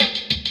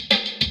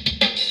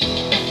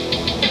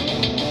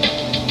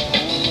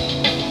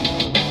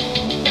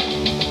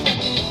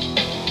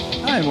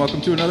welcome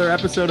to another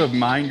episode of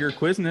Mind Your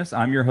Quizness.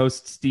 I'm your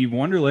host, Steve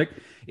Wunderlich.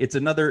 It's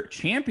another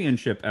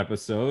championship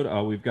episode.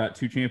 We've got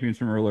two champions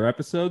from earlier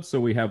episodes. So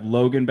we have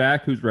Logan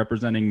back, who's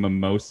representing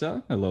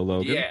Mimosa. Hello,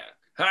 Logan. Yeah.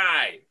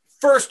 Hi.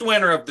 First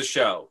winner of the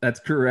show. That's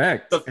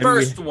correct. The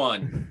first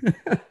one.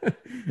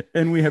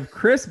 And we have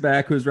Chris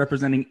back, who's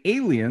representing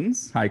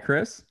Aliens. Hi,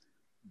 Chris.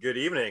 Good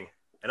evening.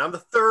 And I'm the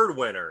third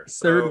winner.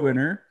 Third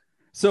winner.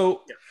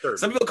 So third.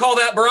 Some people call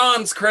that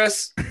bronze,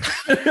 Chris.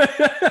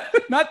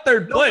 not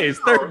third place,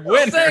 third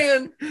winner. I'm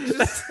saying.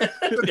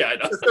 Yeah, I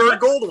know. The third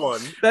gold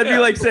one. That'd be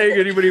like saying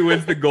anybody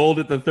wins the gold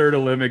at the third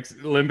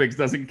Olympics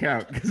doesn't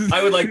count.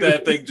 I would like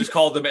that if they just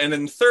called them, and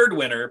then third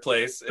winner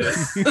place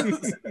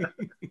is.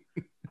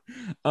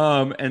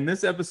 And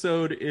this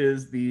episode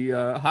is the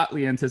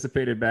hotly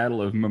anticipated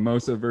battle of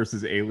Mimosa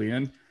versus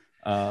Alien,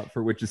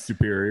 for which is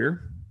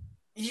superior.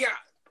 Yeah.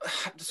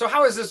 So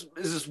how is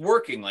this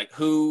working? Like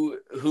who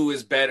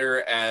is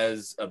better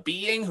as a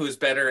being? Who is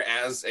better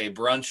as a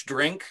brunch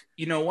drink?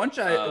 You know, once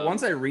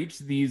I reach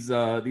these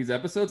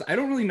episodes, I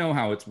don't really know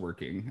how it's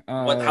working.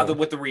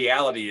 What the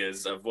reality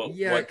is of what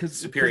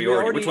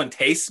superiority? Which one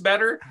tastes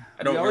better?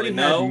 I don't really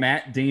know.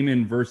 Matt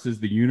Damon versus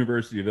the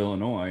University of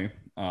Illinois.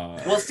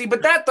 Well, see,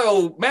 but that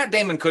though, Matt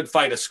Damon could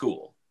fight a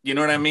school. You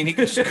know what I mean? He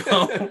could just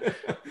go.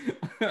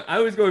 I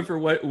was going for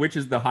which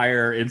is the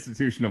higher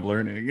institution of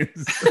learning.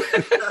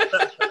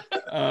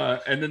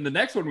 And then the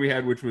next one we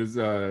had, which was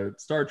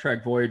Star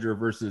Trek Voyager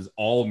versus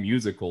all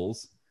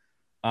musicals.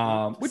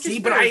 Which see,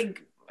 is but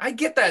I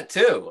get that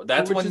too.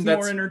 That's which one is that's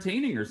more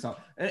entertaining or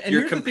something. And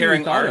you're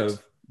comparing art.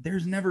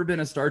 There's never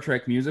been a Star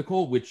Trek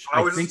musical, which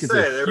I think is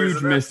a huge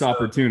huge missed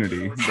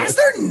opportunity. Has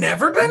there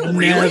never been?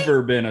 Really?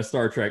 Never been a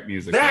Star Trek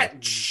musical. That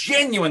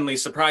genuinely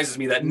surprises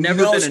me that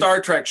Never no been Star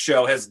Trek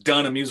show has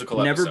done a musical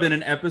episode. Never been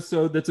an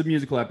episode that's a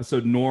musical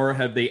episode, nor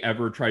have they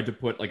ever tried to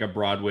put like a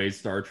Broadway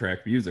Star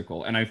Trek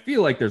musical. And I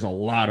feel like there's a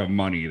lot of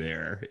money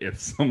there if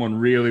someone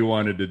really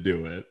wanted to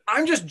do it.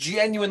 I'm just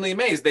genuinely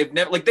amazed.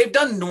 They've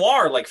done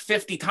noir like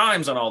 50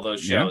 times on all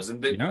those shows,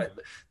 and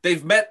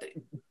they've met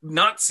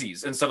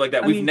Nazis and stuff like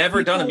that. We've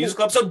never done a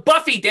musical episode.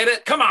 Buffy did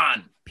it. Come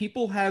on.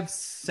 People have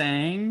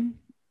sang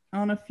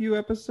on a few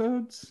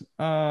episodes.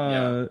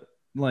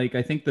 Like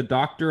I think the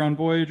Doctor on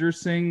Voyager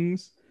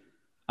sings.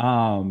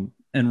 And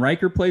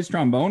Riker plays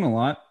trombone a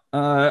lot.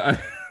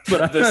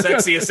 But the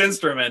sexiest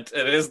instrument.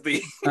 It is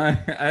the.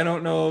 I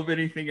don't know of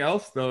anything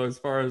else though, as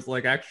far as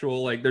like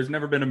actual there's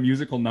never been a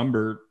musical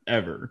number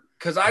ever.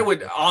 Because I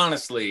would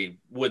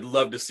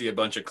love to see a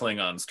bunch of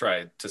Klingons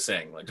try to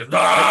sing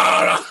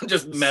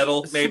just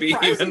metal maybe.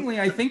 Surprisingly,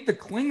 I think the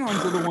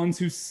Klingons are the ones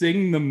who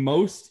sing the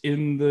most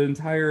in the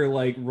entire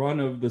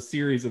run of the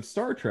series of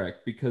Star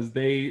Trek, because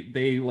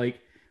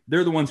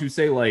they're the ones who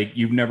say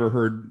you've never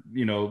heard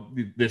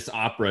this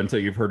opera until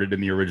you've heard it in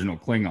the original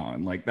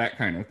Klingon, that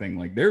kind of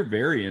thing. They're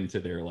very into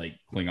their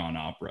Klingon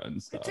opera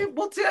and stuff.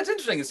 Well, see, that's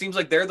interesting. It seems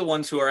like they're the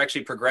ones who are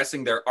actually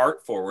progressing their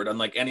art forward,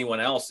 unlike anyone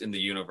else in the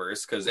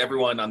universe, because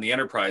everyone on the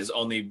Enterprise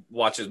only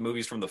watches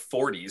movies from the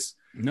 40s.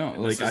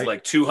 No, this is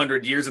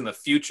 200 years in the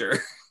future.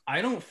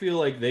 I don't feel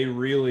like they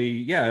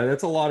really,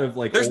 that's a lot of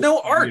there's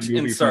no art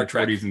in Star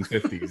Trek 40s and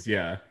 50s.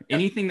 Yeah.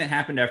 Anything that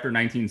happened after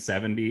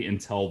 1970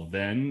 until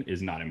then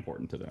is not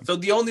important to them. So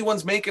the only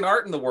ones making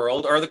art in the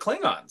world are the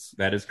Klingons.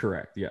 That is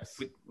correct.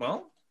 Yes.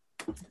 Well,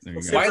 there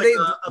you go. Why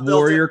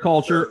warrior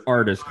culture,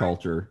 artist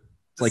culture.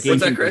 It's like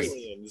what's that, ancient Chris?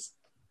 Aliens.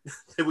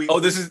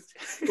 This is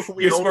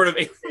your sort of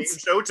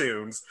show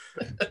tunes.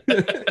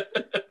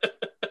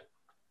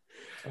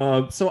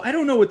 So I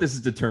don't know what this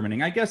is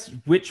determining. I guess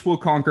which will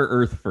conquer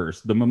Earth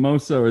first, the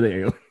Mimosa or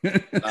the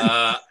Alien?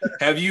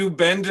 Have you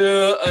been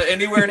to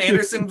anywhere in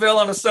Andersonville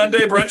on a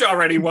Sunday? Brunch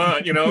already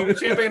won,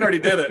 Champagne already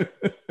did it.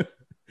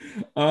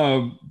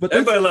 But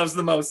everybody loves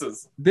the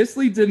mimosas. This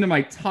leads into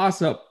my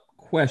toss-up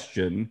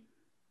question,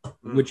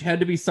 which had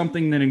to be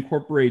something that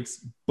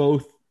incorporates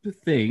both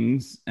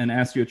things, and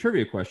ask you a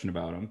trivia question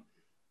about them.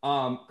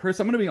 Chris,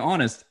 I'm going to be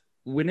honest.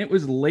 When it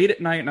was late at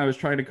night and I was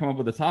trying to come up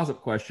with a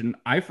toss-up question,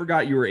 I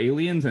forgot you were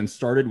aliens and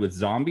started with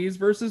zombies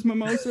versus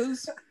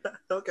mimosas.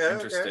 Okay.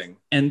 Interesting.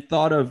 And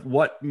thought of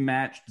what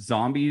matched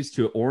zombies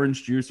to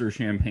orange juice or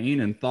champagne,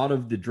 and thought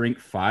of the drink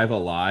Five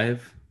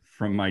Alive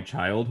from my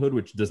childhood,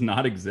 which does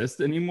not exist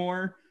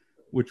anymore,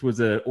 which was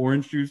an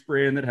orange juice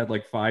brand that had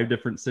 5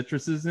 different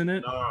citruses in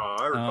it. Oh,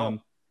 I recall.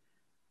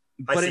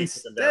 But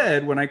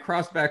instead, when I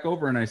crossed back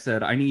over and I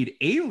said, I need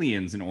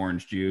aliens in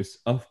orange juice,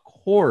 of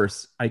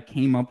course, I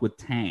came up with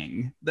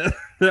Tang. That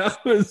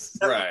was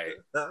right.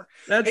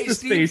 That's the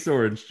Steve, space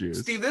orange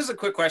juice. Steve, this is a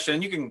quick question,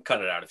 and you can cut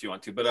it out if you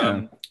want to.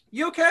 But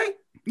you okay?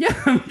 Yeah,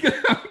 I'm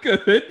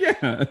good.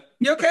 Yeah.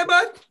 You okay,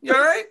 bud? You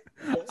all right?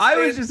 I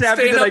was just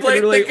happy that I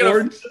could relate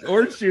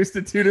orange juice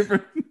to 2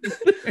 different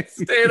things.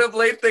 Staying up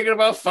late thinking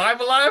about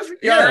Five Alive?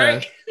 You all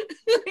right?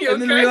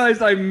 Then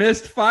realized I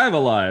missed Five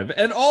Alive.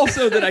 And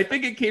also that I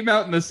think it came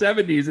out in the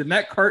 70s, and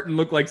that carton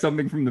looked like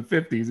something from the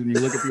 50s when you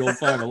look at the old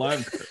Five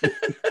Alive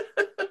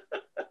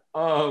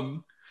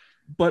carton.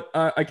 But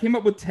I came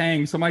up with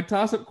Tang. So my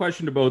toss-up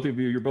question to both of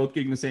you, you're both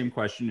getting the same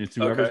question. It's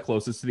whoever's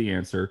closest to the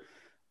answer.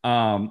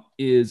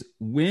 is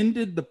when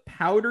did the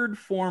powdered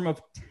form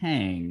of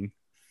Tang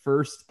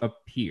first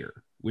appear?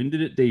 When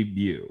did it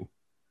debut?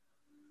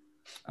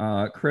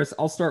 Chris,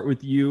 I'll start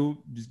with you.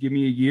 Just give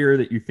me a year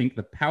that you think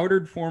the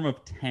powdered form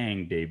of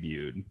Tang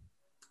debuted.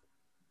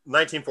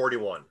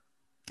 1941.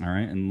 All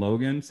right. And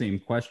Logan, same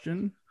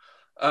question.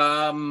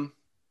 I'll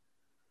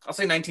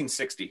say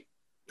 1960.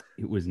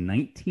 It was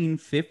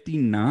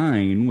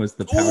 1959 was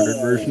the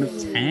powdered version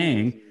of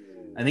Tang.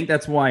 I think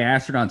that's why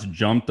astronauts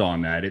jumped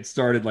on that. It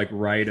started like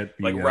right at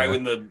the right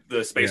when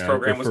the space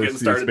program was getting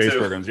started space too.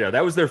 Programs. Yeah,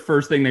 that was their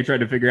first thing they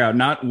tried to figure out.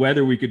 Not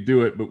whether we could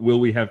do it, but will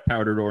we have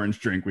powdered orange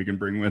drink we can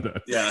bring with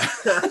us? Yeah.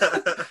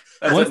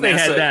 Once they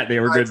had that,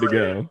 they were good to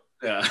go.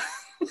 Yeah.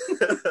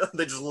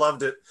 They just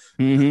loved it.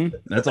 Mm-hmm.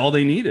 That's all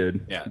they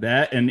needed. Yeah.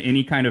 That and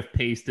any kind of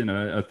paste in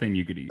a thing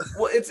you could eat.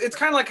 Well, it's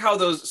kind of like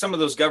how some of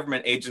those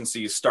government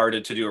agencies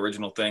started to do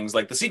original things.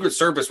 Like the Secret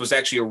Service was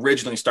actually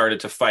originally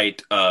started to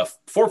fight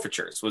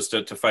forfeitures, was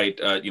to fight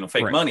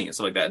fake money and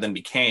stuff like that, and then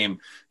became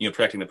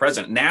protecting the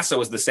president. NASA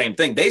was the same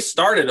thing. They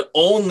started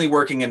only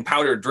working in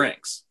powdered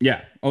drinks.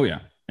 Yeah. Oh yeah.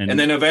 And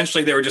then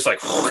eventually they were just like,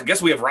 I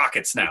guess we have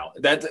rockets now.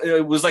 That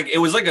it was like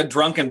a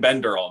drunken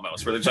bender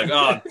almost, where they're just like,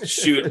 oh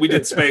shoot, we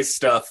did space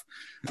stuff.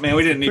 Man,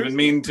 we didn't even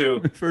mean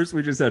to. First,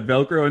 we just had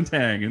Velcro and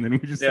Tang, and then we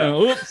just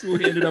oops,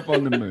 we ended up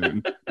on the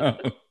moon.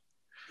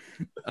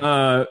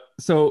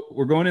 So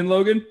we're going in,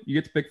 Logan. You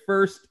get to pick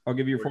first. I'll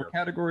give you your 4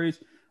 categories.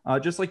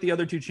 Just like the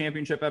other 2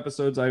 championship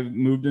episodes, I've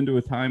moved into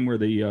a time where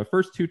the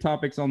first 2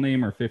 topics I'll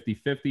name are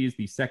 50-50s.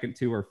 The second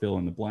 2 are fill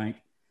in the blank.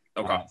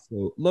 Okay.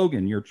 So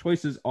Logan, your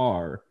choices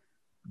are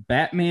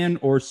Batman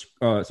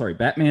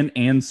Batman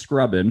and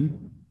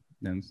Scrubbin.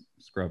 And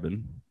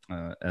Scrubbin.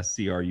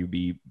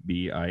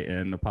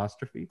 SCRUBBIN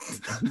apostrophe.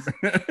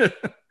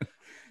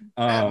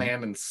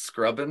 Batman and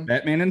Scrubbin.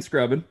 Batman and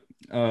Scrubbin.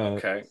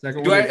 Okay.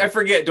 I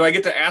forget? Do I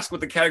get to ask what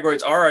the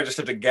categories are? Or I just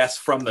have to guess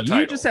from the title.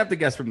 You just have to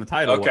guess from the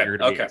title.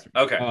 Okay.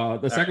 Okay.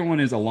 The second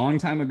one is a long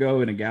time ago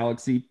in a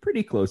galaxy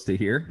pretty close to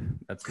here.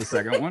 That's the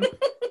second one.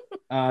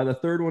 The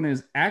third one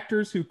is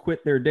actors who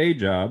quit their day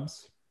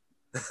jobs.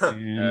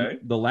 And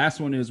the last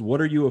one is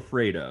what are you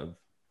afraid of?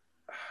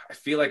 I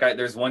feel like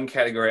there's one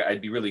category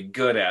I'd be really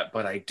good at,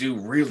 but I do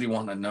really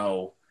want to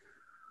know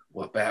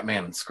what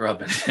Batman and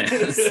Scrubbin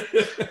is.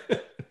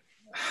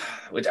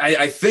 Which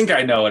I think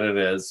I know what it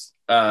is.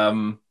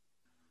 I'm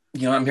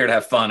here to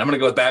have fun. I'm going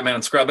to go with Batman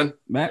and Scrubbin.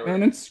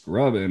 Batman and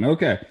Scrubbin.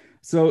 Okay.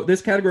 So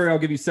this category, I'll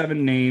give you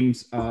 7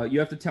 names. You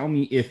have to tell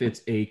me if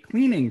it's a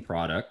cleaning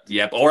product.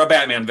 Yep. Or a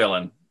Batman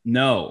villain.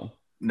 No.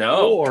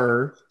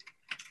 Or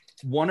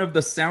one of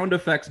the sound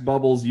effects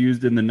bubbles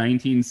used in the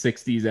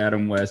 1960s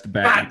Adam West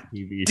Batman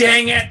TV.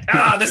 Dang it.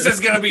 This is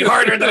going to be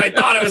harder than I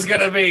thought it was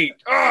going to be.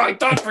 I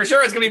thought for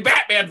sure it's going to be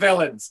Batman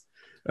villains.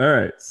 All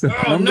right. So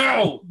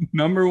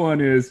number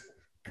 1 is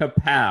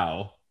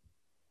Kapow.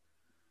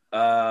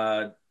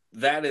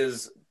 That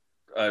is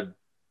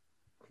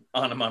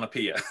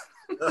onomatopoeia.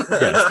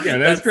 Yeah,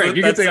 that's great.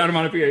 You can say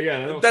onomatopoeia.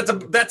 Yeah. That's a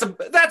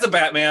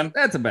Batman.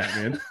 That's a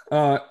Batman.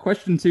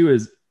 Question 2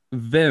 is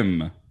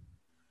Vim.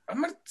 I'm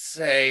going to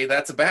say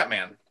that's a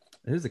Batman.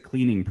 It is a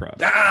cleaning product.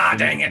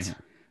 Dang it.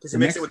 Because he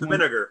makes it with the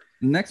vinegar.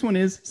 The next one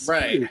is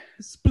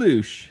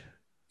Sploosh.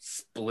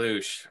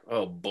 Sploosh.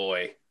 Oh,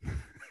 boy. I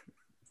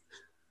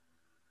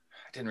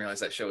didn't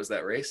realize that show was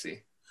that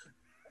racy.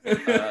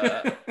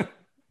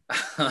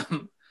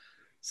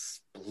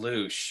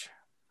 Sploosh.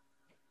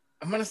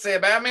 I'm going to say a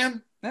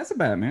Batman. That's a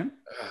Batman.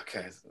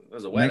 Okay. It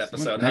was a wet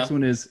episode, Next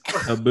one is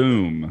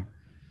Kaboom.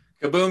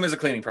 Kaboom is a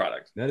cleaning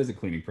product. That is a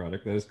cleaning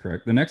product. That is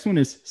correct. The next one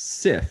is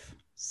Sif.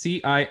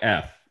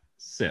 C-I-F.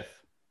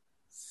 Sif.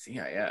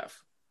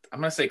 C-I-F. I'm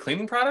going to say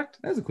cleaning product?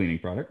 That's a cleaning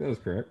product. That is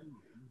correct.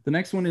 The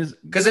next one is...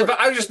 Because if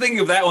I was just thinking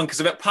of that one, because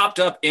if it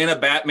popped up in a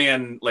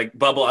Batman like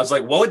bubble, I was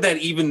like, what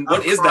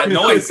is that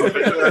noise? Sif.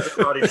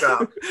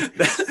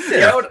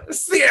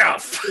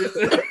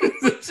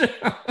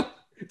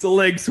 It's a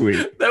leg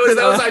sweep.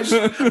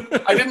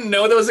 I didn't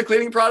know that was a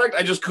cleaning product.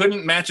 I just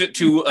couldn't match it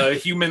to a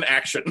human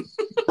action.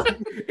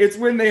 It's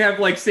when they have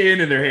like sand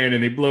in their hand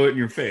and they blow it in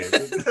your face.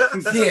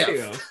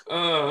 Yeah.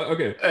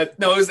 Okay.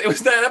 No, it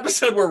was that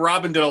episode where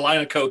Robin did a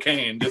line of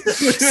cocaine.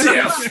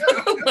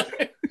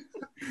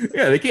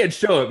 Yeah, they can't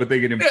show it, but they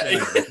can imply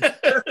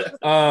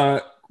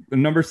it.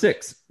 Number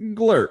 6,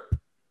 Glurp.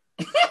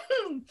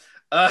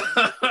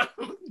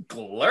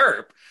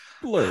 Glurp.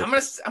 I'm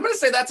gonna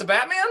say that's a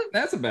Batman.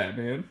 That's a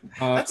Batman.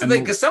 That's the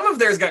thing, because some of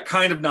theirs got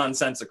kind of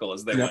nonsensical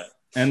as they went.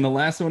 And the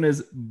last one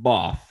is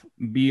Boff.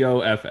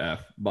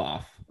 B-O-F-F.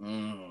 Boff.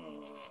 I'm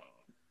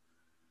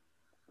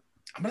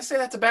gonna say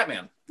that's a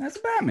Batman. That's a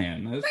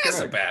Batman. That's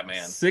a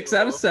Batman. 6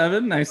 out of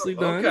 7. Nicely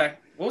done. Okay.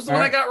 What was the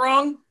one I got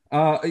wrong?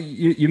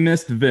 You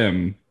missed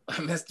Vim. I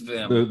missed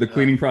Vim. The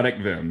cleaning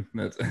product Vim.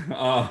 That's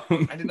I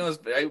didn't know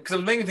because it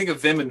was making me think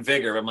of Vim and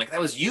Vigor. I'm like, that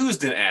was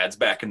used in ads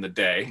back in the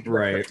day.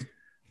 Right.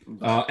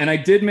 And I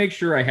did make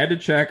sure I had to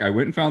check. I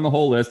went and found the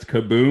whole list.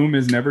 Kaboom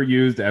is never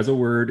used as a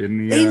word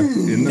in the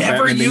in the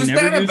never Batman. Used they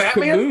never that in used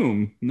Batman?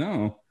 Kaboom.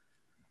 No.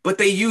 But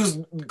they used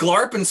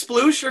Glarp and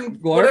Sploosh and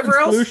Glarp whatever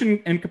and else.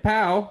 Sploosh and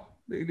Kapow.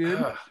 They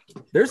did.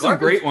 There's some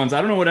great ones.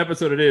 I don't know what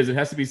episode it is. It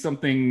has to be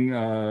something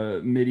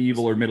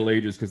medieval or Middle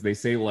Ages because they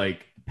say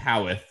like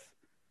Powith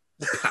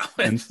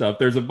and stuff.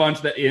 There's a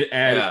bunch that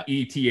add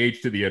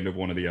ETH to the end of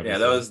one of the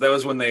episodes. Yeah, that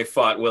was when they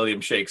fought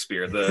William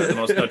Shakespeare, the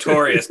most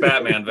notorious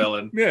Batman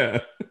villain. Yeah.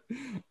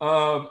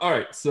 All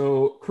right.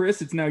 So,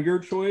 Chris, it's now your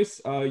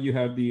choice. You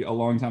have the A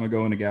Long Time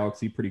Ago in a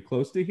Galaxy pretty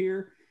close to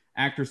here.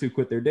 Actors who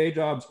quit their day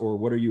jobs, or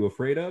What Are You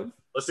Afraid of?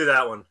 Let's do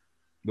that one.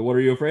 The What Are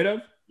You Afraid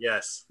of?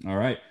 Yes. All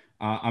right.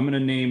 I'm going to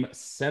name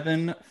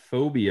 7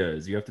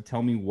 phobias. You have to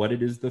tell me what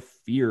it is the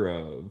fear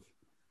of.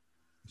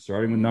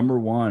 Starting with number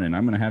 1, and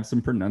I'm going to have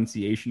some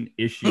pronunciation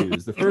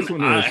issues. The first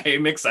one is...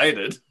 I'm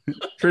excited.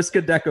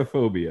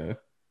 Triskaidekaphobia.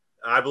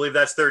 I believe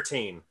that's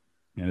 13.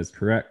 That is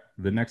correct.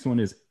 The next one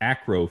is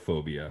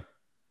acrophobia.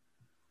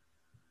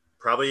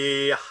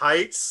 Probably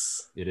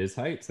heights. It is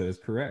heights. That is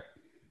correct.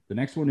 The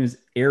next one is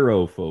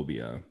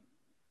aerophobia.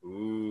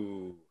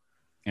 Ooh.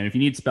 And if you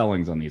need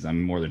spellings on these,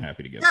 I'm more than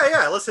happy to give.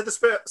 Yeah. Let's hit the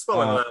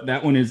spelling on that.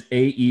 That one is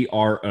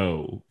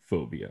AERO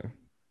phobia.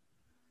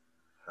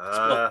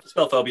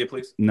 Spell phobia,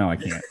 please. No, I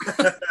can't.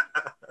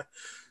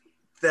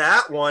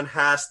 That one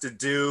has to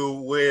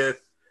do with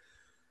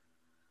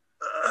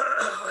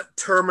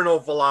terminal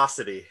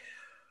velocity.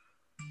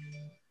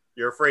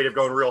 You're afraid of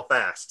going real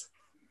fast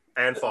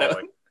and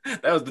falling.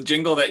 That was the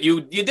jingle that you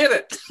did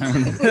it.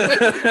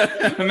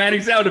 I'm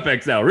adding sound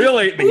effects now.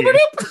 Really? Wind.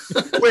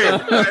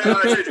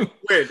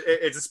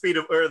 It's the speed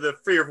of, or the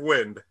fear of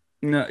wind.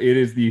 No, it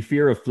is the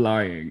fear of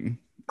flying.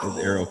 Is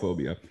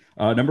aerophobia.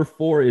 Number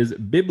 4 is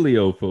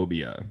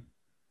bibliophobia.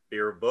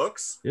 Fear of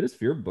books. It is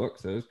fear of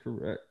books. That is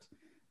correct.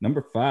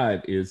 Number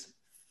 5 is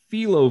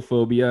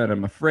philophobia, and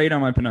I'm afraid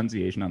on my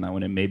pronunciation on that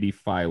one, it may be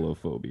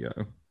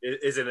philophobia.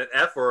 Is it an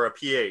F or a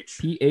PH?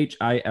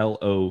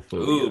 PHILO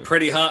phobia. Ooh,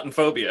 pretty hot and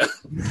phobia.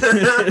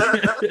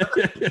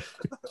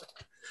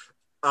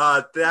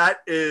 That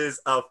is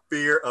a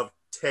fear of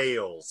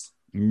tails.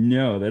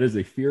 No, that is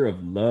a fear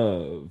of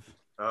love.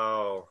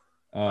 Oh.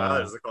 Wow,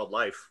 this is called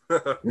life. All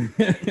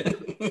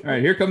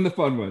right, here come the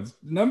fun ones.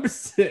 Number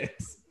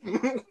 6.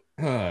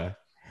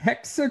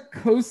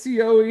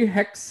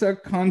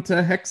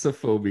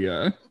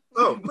 Hexaconta-hexaphobia.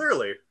 Oh,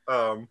 clearly.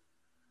 So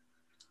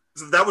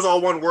that was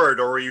all one word,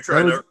 or were you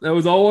trying to... That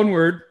was all one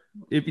word.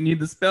 If you need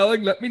the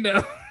spelling, let me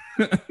know.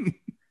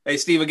 Hey,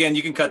 Steve, again,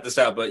 you can cut this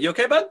out, but you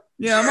okay, bud?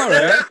 Yeah, I'm all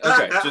right.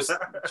 Okay,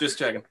 just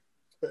checking.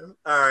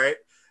 All right.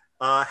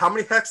 How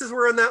many hexes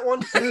were in that one?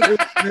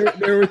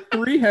 There were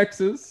 3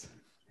 hexes.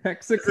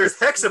 There's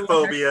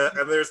hexaphobia,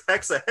 and there's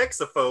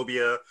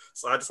hexaphobia.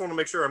 So I just want to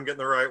make sure I'm getting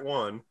the right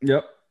one.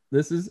 Yep.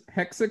 This is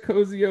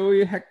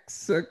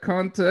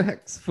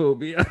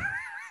hexaconta-hexaphobia.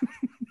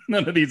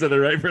 None of these are the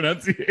right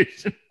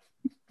pronunciation.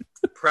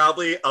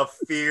 Probably a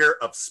fear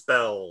of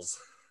spells.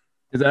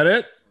 Is that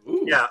it?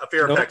 Ooh. Yeah, a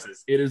fear of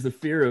hexes. It is the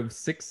fear of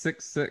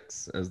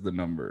 666 as the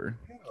number.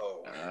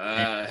 Oh.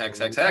 Hex.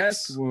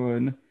 Last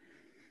one.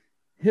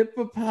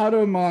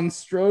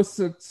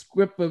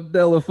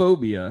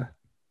 Hippopotamonstrosa-squipadelophobia.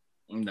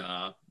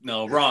 Nah,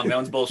 no, wrong. That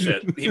one's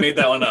bullshit. He made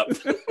that one up.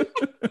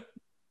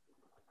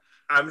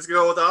 I'm just going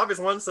to go with the obvious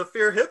one. It's the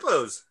fear of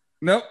hippos.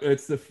 Nope,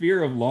 it's the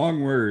fear of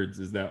long words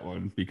is that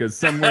one. Because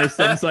somewhere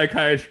some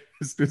psychiatrist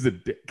is a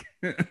dick.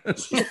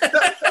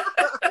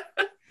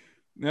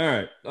 All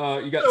right.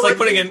 You got. It's like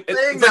putting in.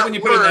 It's like when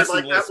you put in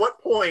like, at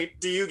what point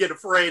do you get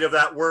afraid of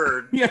that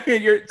word? Yeah,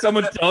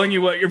 someone's telling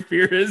you what your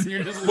fear is, and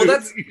you're just. Well,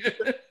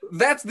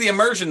 that's the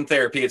immersion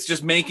therapy. It's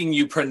just making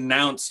you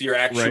pronounce your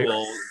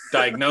actual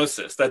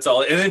diagnosis. That's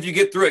all. And then if you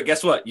get through it,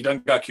 guess what? You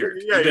done got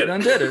cured. Yeah, you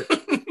done did it.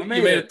 You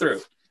made it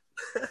through.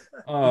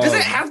 Does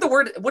it have the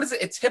word? What is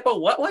it? It's hippo.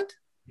 What?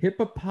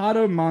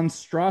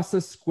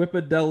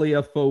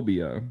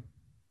 Hippopotamonstrosa-squipadeliophobia.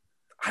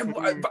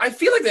 I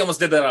feel like they almost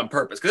did that on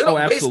purpose because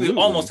it basically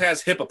almost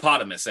has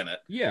hippopotamus in it.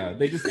 Yeah,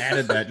 they just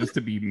added that just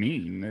to be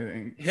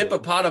mean.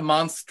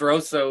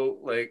 Hippopotamonstroso,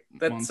 like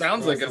that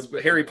sounds like a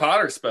Harry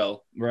Potter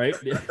spell, right?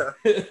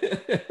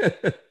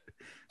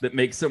 That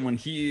makes someone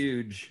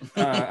huge.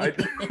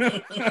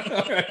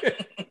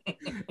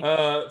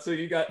 So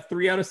you got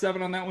 3 out of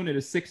 7 on that one. It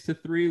is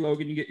 6-3.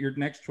 Logan, you get your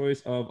next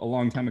choice of A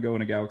Long Time Ago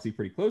in a Galaxy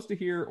pretty close to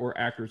here, or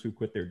actors who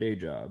quit their day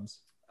jobs.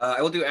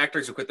 I will do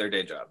actors who quit their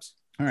day jobs.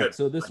 All right,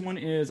 so this one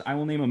is I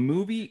will name a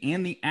movie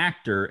and the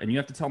actor, and you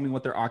have to tell me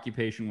what their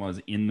occupation was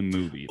in the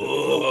movie.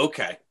 Oh,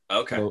 okay.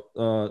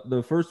 So,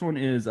 the first one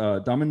is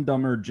Dumb and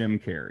Dumber Jim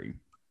Carrey.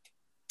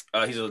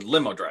 He's a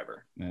limo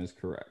driver. That is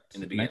correct.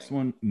 In the beginning. Next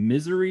one,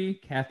 Misery,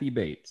 Kathy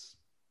Bates.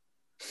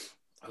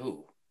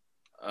 Oh,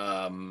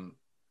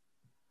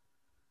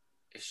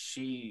 is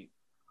she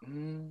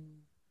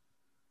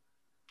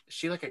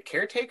like a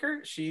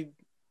caretaker? She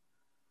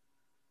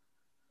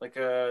like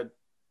a...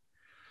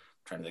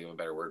 I'm trying to think of a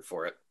better word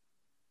for it.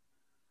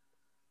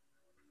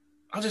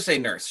 I'll just say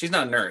nurse. She's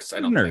not a nurse. I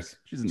don't think.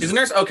 She's a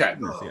nurse. Okay.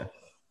 Nurse, yeah.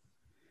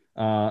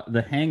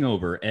 The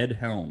Hangover, Ed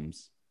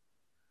Helms.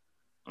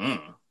 Is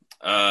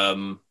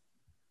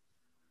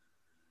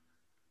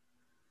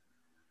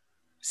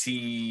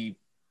he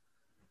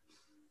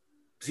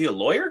a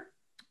lawyer?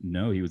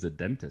 No, he was a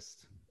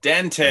dentist.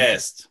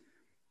 Dentist.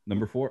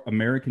 Number 4,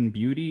 American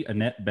Beauty,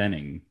 Annette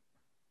Bening.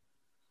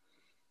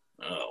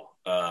 Oh,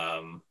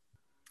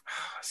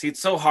 see,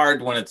 it's so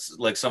hard when it's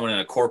like someone in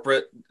a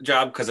corporate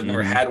job because I've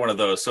never had one of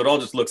those, so it all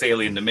just looks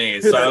alien to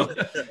me. So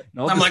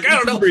I'm like, I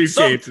don't know,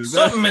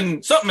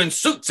 something in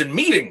suits and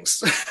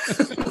meetings.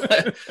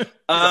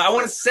 I'm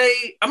gonna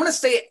say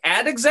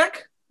ad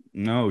exec.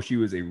 No, she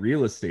was a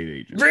real estate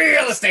agent.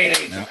 Real estate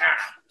agent.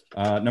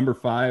 No. Number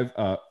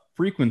 5,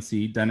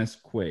 Frequency, Dennis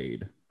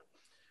Quaid.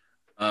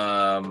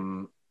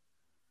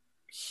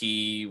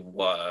 He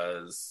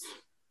was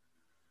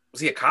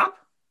he a cop?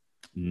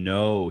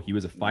 No, he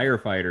was a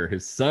firefighter.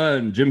 His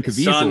son, Jim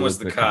Caviezel, was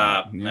the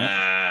cop.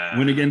 Yeah.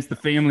 Went against the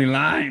family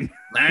line.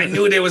 I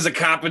knew there was a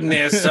cop in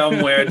there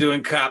somewhere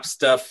doing cop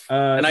stuff.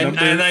 And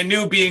I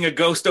knew being a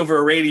ghost over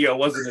a radio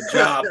wasn't a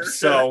job.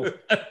 So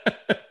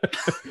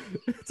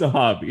it's a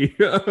hobby.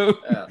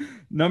 Yeah.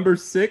 Number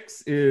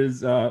 6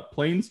 is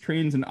Planes,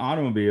 Trains, and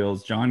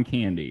Automobiles, John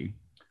Candy.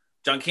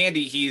 John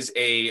Candy, he's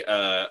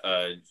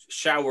a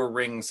shower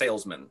ring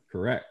salesman.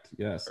 Correct,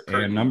 yes.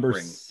 And number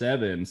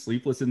 7,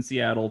 Sleepless in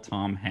Seattle,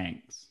 Tom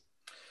Hanks.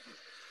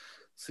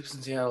 Sleepless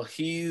in Seattle,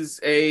 he's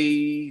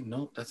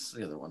nope, that's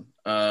the other one.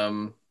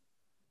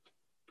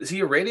 Is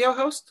he a radio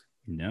host?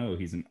 No,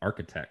 he's an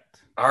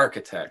architect.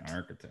 Architect.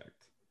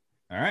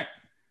 All right.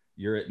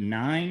 You're at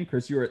 9.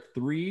 Chris, you're at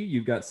 3.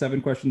 You've got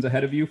 7 questions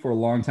ahead of you for a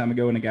long time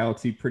ago in a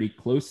galaxy pretty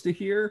close to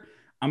here.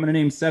 I'm going to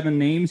name 7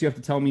 names. You have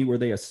to tell me, were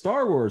they a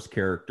Star Wars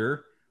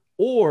character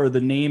or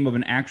the name of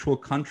an actual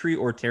country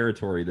or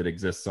territory that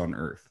exists on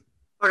Earth?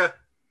 Okay.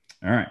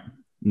 All right.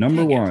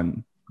 Number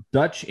 1,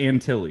 Dutch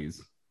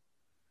Antilles.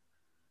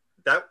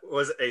 That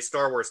was a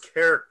Star Wars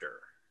character.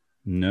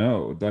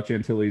 No, Dutch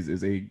Antilles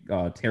is a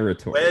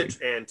territory. Wedge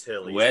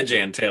Antilles. Wedge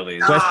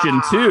Antilles. Question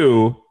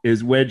 2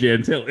 is Wedge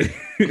Antilles.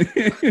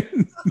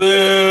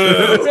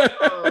 Boo!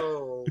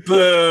 Boo!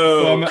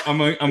 So I'm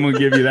gonna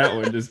give you that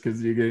one just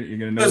because you're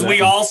gonna know. Because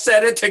we all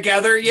said it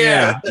together.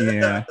 Yeah.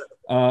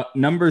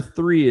 Number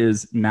 3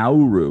 is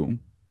Nauru.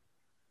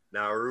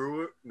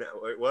 Nauru.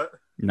 Wait, what?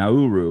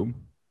 Nauru.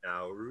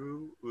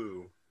 Nauru.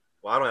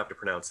 Well, I don't have to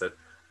pronounce it.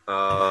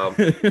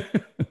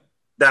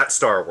 That's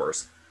Star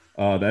Wars.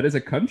 That is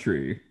a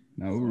country.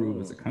 Nauru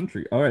is a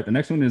country. All right. The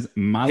next one is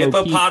Malokili.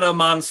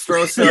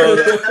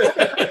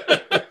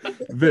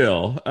 Hippopotamonstroso.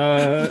 Bill.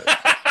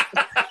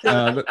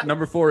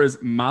 Number 4 is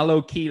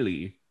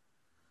Malokili.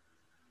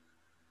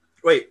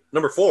 Wait,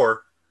 number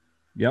 4?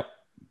 Yep.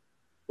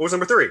 What was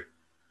number 3?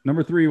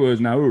 Number 3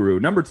 was Nauru.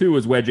 Number 2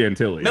 was Wedge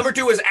Antilles. Number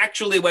 2 was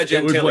actually Wedge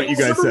Antilles. It was what you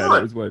guys said.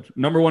 It was Wedge.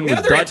 Number 1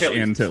 was Dutch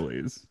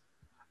Antilles.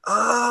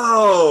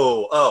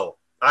 Oh.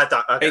 I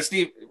thought. Okay. Hey,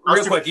 Steve,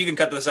 real quick, you can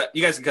cut this up.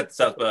 You guys can cut this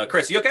up.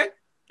 Chris, you okay?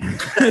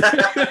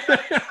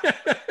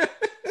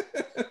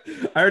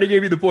 I already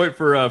gave you the point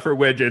for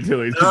Wedge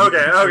Antilles. Okay.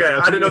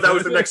 I didn't know that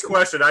was the next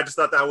question. I just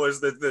thought that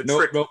was the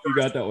trick. Nope, you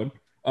got that one.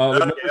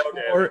 Number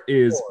 4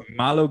 is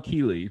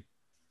Malokili.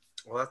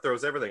 Well, that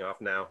throws everything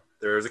off now.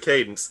 There's a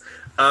cadence.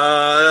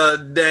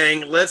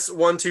 Dang. Let's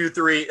 1, 2,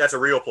 3. That's a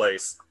real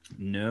place.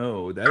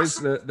 No,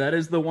 that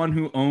is the one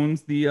who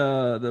owns the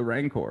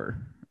Rancor.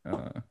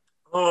 The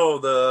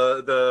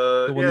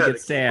one that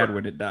gets sad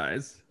when it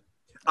dies.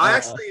 I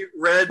actually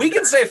read. We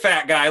can say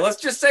fat guy.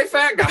 Let's just say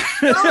fat guy.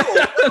 No,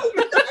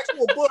 the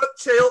actual book,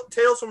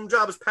 Tales from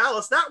Jabba's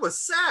Palace. That was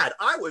sad.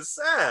 I was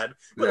sad,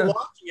 but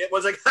watching it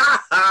was like,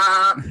 ha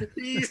ha.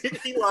 He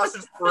lost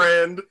his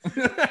friend.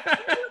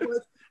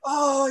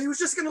 Oh, he was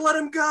just gonna let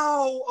him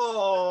go.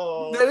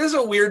 Oh, that is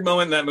a weird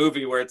moment in that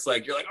movie where it's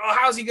like you're like, oh,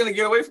 how's he gonna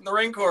get away from the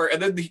Rancor?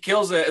 And then he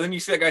kills it, and then you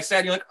see that guy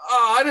sad. And you're like,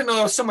 oh, I didn't know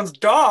that was someone's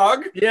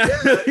dog. Yeah.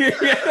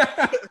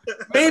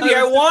 Maybe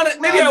I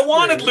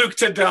wanted Luke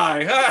to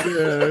die.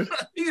 Huh?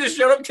 He just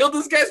showed up and killed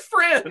this guy's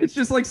friend. It's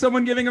just like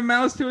someone giving a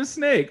mouse to a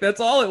snake. That's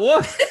all it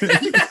was.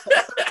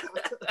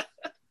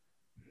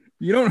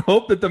 You don't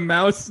hope that the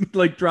mouse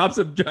like drops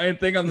a giant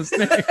thing on the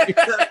snake.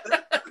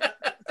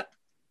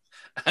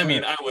 I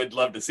mean, I would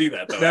love to see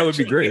that, though. That would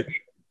be great.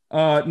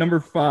 Number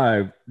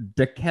 5,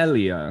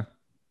 Dhekelia.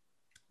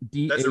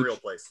 That's a real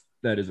place.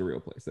 That is a real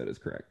place. That is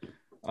correct.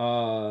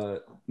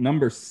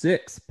 Number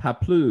 6,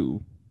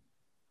 Paplu.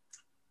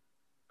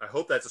 I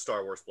hope that's a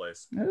Star Wars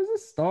place. That is a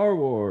Star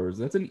Wars.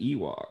 That's an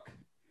Ewok.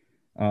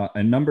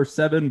 And number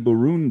 7,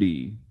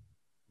 Burundi.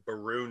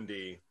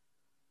 Burundi.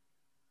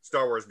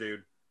 Star Wars,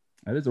 dude.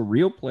 That is a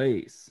real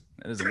place.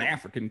 That is an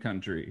African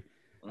country.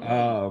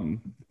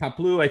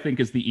 Paplu, I think,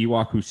 is the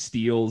Ewok who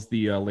steals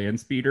the land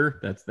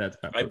speeder. That's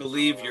Paplu. I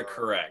believe you're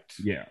correct.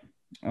 Yeah.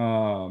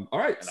 All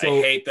right. And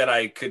I hate that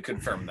I could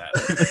confirm that.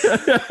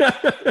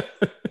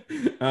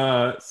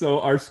 So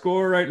our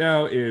score right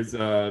now is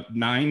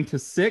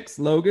 9-6,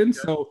 Logan. Yep.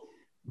 So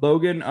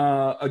Logan,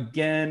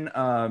 again,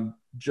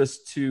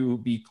 just to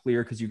be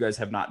clear, because you guys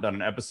have not done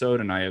an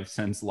episode, and I have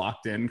since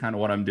locked in kind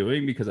of what I'm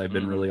doing because I've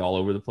been really all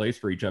over the place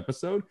for each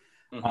episode.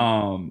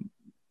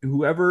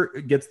 Whoever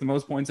gets the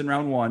most points in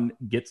round 1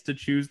 gets to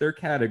choose their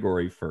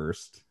category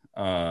first.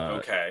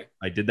 Okay.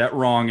 I did that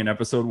wrong in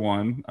episode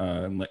 1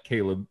 and let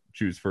Caleb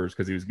choose first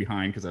because he was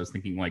behind because I was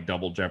thinking like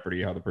double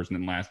Jeopardy, how the person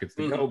in last gets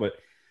to go. But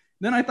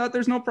then I thought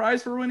there's no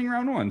prize for winning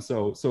round one.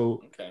 So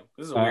okay,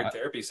 this is a weird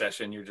therapy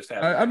session you're just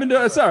having. I've been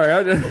doing. Sorry.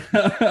 All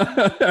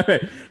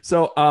right.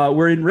 So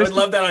we're in. I would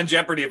love that on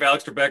Jeopardy if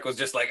Alex Trebek was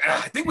just like,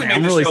 I think we made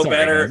I'm the really show sorry,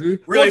 better. guys.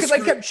 Really, because I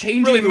kept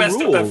changing really the messed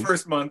rules. up that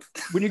first month.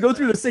 When you go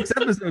through the 6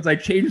 episodes, I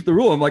changed the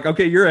rule. I'm like,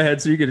 okay, you're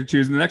ahead, so you get to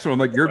choose. And the next one, I'm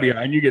like, you're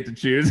behind, you get to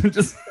choose. And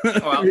just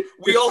well,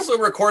 we also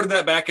recorded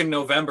that back in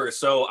November,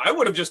 so I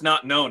would have just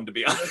not known, to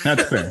be honest.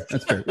 That's fair.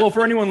 That's fair. Well,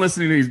 for anyone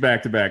listening to these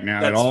back to back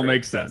now, it all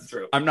makes sense. That's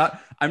true.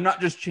 I'm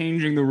not just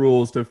changing the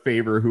rules to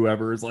favor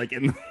whoever is like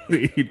in the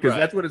lead, because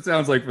that's what it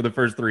sounds like for the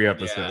first 3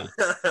 episodes.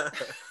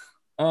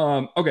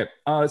 Oh, Okay.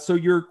 So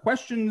your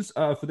questions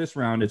for this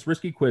round, it's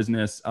Risky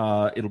Quizness.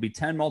 It'll be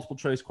 10 multiple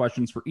choice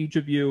questions for each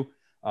of you.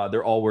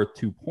 They're all worth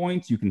 2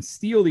 points. You can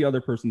steal the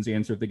other person's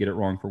answer if they get it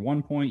wrong for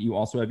 1 point. You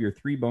also have your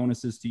 3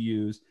 bonuses to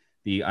use.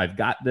 The I've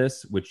got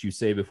this, which you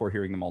say before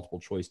hearing the multiple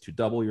choice to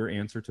double your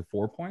answer to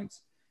 4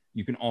 points.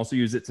 You can also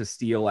use it to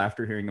steal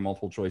after hearing the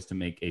multiple choice to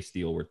make a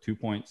steal worth 2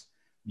 points.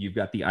 You've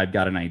got the I've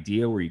got an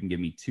idea where you can give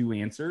me 2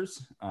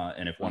 answers.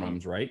 And if one of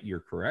them's right,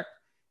 you're correct.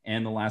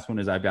 And the last one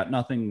is I've got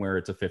nothing, where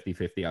it's a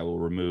 50-50. I will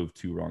remove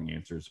 2 wrong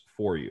answers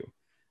for you.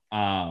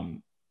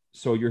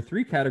 So your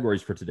 3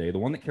 categories for today, the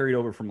one that carried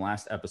over from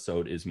last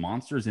episode is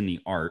monsters in the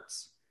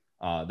arts.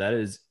 That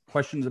is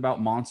questions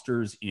about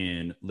monsters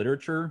in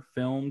literature,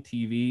 film,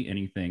 TV,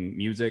 anything,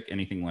 music,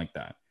 anything like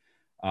that.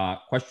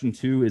 Question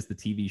 2 is the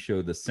TV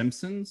show The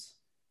Simpsons.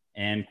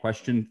 And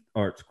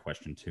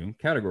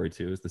category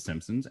 2 is The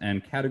Simpsons.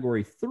 And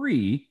category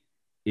 3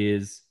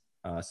 is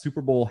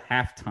Super Bowl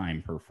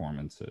halftime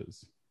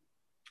performances.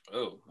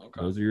 Oh, okay.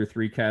 Those are your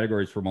 3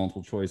 categories for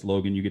multiple choice.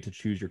 Logan, you get to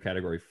choose your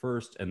category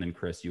first, and then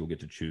Chris, you will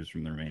get to choose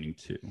from the remaining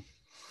 2.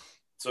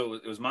 So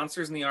it was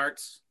monsters in the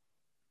arts,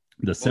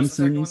 The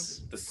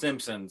Simpsons, The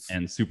Simpsons,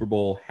 and Super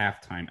Bowl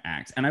halftime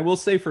acts. And I will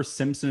say for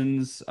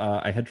Simpsons,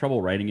 I had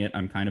trouble writing it.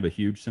 I'm kind of a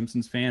huge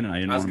Simpsons fan, and I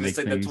didn't want to make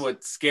things. That's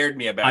what scared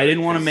me about it. I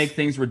didn't want to make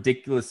things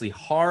ridiculously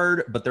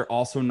hard, but they're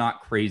also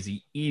not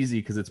crazy easy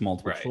because it's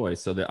multiple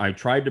choice. So that I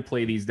tried to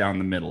play these down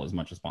the middle as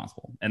much as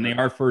possible. And they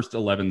are first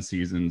 11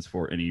 seasons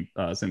for any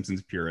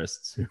Simpsons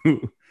purists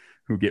who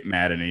get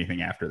mad at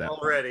anything after that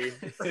already.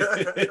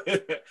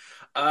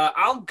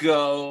 I'll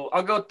go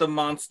with the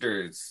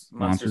monsters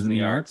in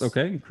the arts.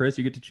 Okay, Chris,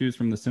 you get to choose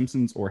from The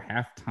Simpsons or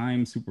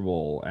halftime Super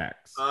Bowl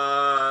acts.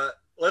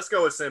 Let's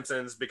go with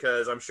Simpsons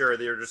because I'm sure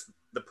they're just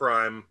the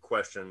prime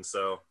question.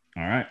 So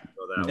all right.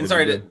 And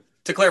sorry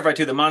to clarify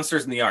too, the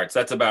monsters in the arts,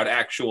 that's about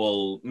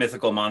actual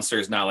mythical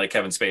monsters, not like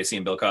Kevin Spacey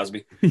and Bill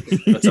Cosby.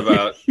 That's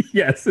about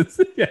yes, it's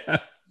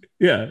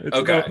it's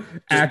about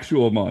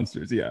actual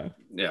monsters. Yeah.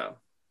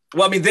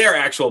 Well, I mean, they're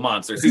actual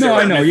monsters. These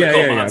are I know.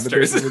 Yeah.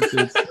 Monsters.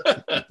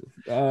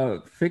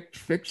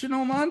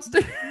 Fictional monster.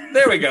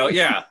 There we go.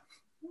 Yeah.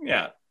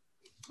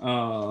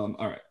 All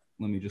right.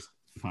 Let me just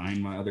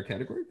find my other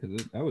category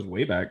because that was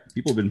way back.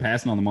 People have been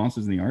passing on the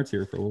monsters in the arts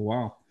here for a little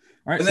while.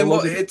 All right. And then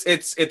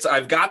it's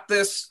I've got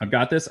this. I've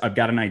got this. I've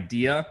got an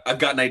idea. I've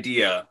got an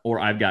idea. Or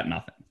I've got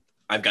nothing.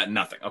 I've got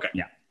nothing. Okay.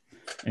 Yeah.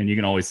 And you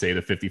can always say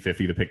the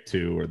 50-50, the pick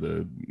 2, or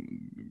the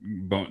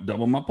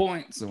double my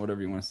points, or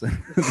whatever you want to say.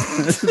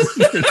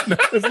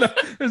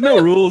 there's no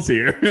rules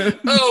here.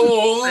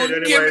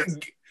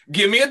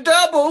 Give me a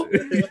double.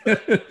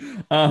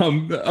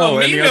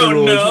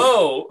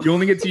 No. You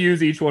only get to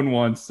use each one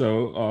once,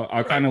 so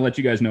I'll kind of let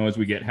you guys know as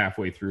we get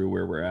halfway through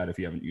where we're at if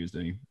you haven't used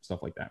any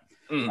stuff like that.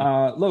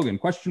 Logan,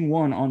 question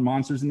 1 on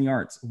monsters in the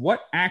arts.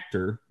 What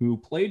actor who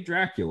played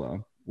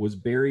Dracula was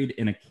buried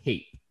in a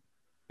cape?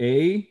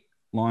 A.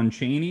 Lon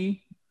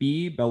Chaney,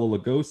 B. Bela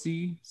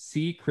Lugosi,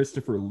 C.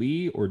 Christopher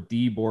Lee, or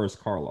D. Boris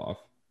Karloff?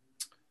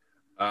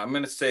 I'm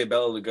going to say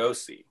Bela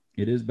Lugosi.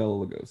 It is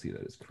Bela Lugosi.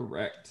 That is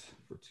correct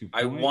for 2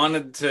 points. I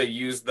wanted to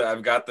use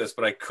I've got this,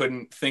 but I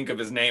couldn't think of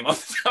his name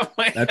off the top of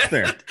my head.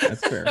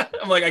 That's fair.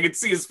 I'm like, I could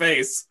see his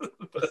face.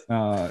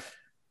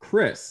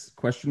 Chris,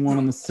 question 1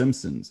 on The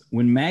Simpsons.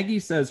 When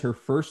Maggie says her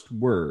first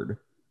word,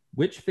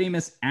 which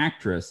famous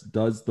actress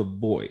does the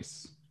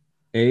voice?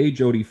 A.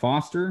 Jodie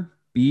Foster,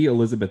 B.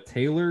 Elizabeth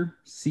Taylor,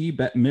 C.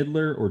 Bette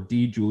Midler, or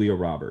D. Julia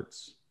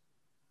Roberts?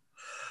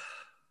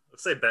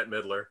 Let's say Bette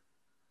Midler.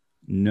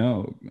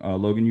 No.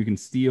 Logan, you can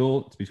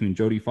steal. It's between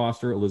Jodie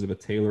Foster, Elizabeth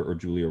Taylor, or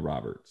Julia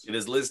Roberts. It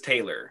is Liz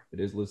Taylor. It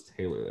is Liz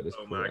Taylor. That is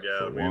correct.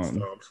 Oh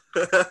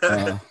my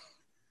God.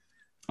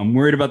 I'm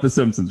worried about The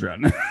Simpsons right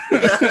now.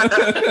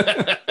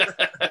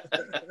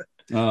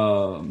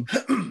 I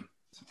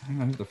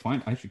have to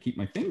find. I should keep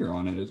my finger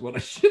on it. Is what I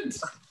should.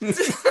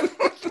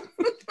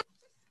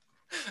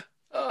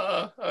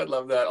 I'd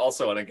love that.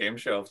 Also on a game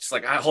show, just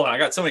like, hold on, I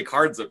got so many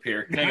cards up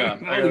here. Hang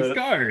on, all these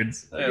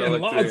cards. I'm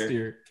getting lost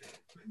here.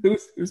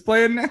 Who's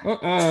playing now?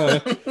 All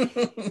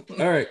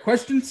right,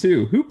 question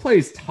 2. Who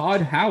plays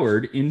Todd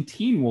Howard in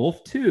Teen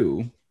Wolf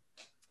 2?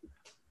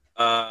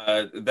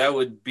 That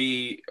would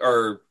be,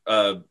 or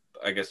I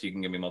guess you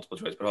can give me multiple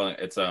choice, but hold on,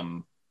 it's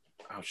oh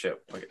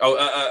shit. Okay.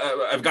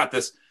 I've got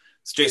this.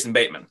 It's Jason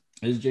Bateman.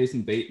 It is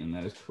Jason Bateman.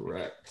 That is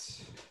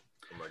correct.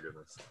 Oh my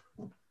goodness.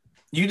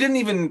 You didn't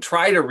even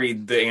try to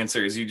read the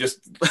answers. You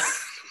just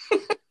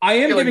I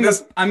am feel like giving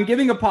this- I'm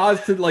giving a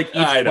pause to like each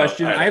I know,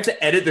 question. I know. I have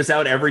to edit this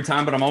out every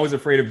time, but I'm always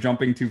afraid of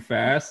jumping too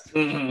fast.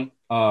 Mhm.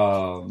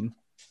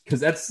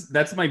 Because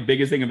that's my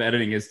biggest thing of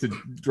editing is to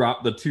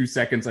drop the 2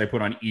 seconds I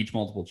put on each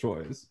multiple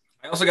choice.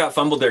 I also got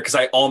fumbled there because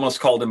I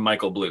almost called him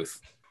Michael Bluth.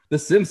 The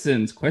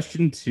Simpsons,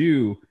 question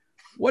 2.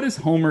 What is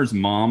Homer's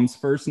mom's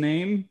first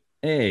name?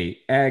 A.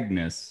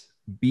 Agnes,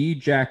 B.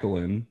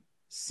 Jacqueline,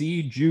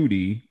 C.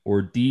 Judy,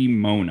 or D.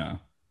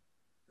 Mona?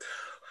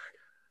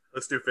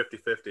 Let's do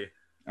 50-50.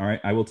 All right,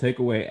 I will take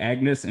away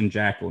Agnes and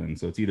Jacqueline,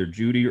 so it's either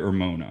Judy or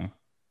Mona.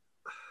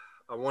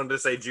 I wanted to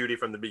say Judy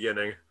from the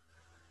beginning.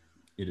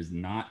 It is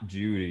not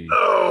Judy.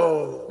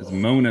 Oh. It's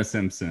Mona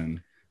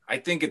Simpson. I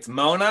think it's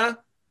Mona.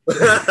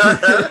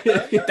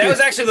 That was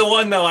actually the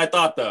one, though, I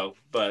thought, though.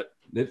 But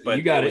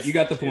You got it. You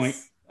got the point.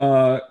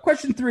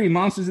 Question 3,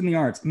 Monsters in the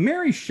Arts.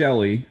 Mary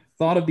Shelley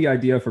thought of the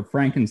idea for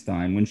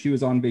Frankenstein when she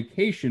was on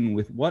vacation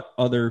with what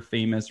other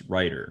famous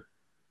writer?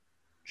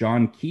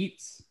 John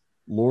Keats,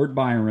 Lord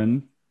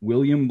Byron,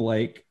 William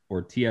Blake,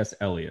 or T.S.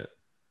 Eliot?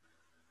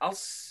 I'll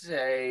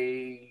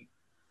say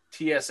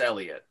T.S.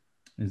 Eliot.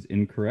 Is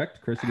incorrect.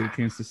 Chris, you get a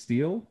chance to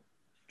steal.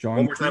 John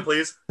One more time,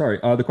 please. Sorry,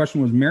 the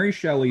question was Mary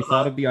Shelley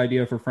thought of the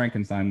idea for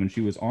Frankenstein when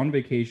she was on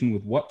vacation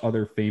with what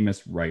other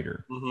famous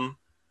writer? Mm-hmm.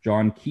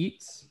 John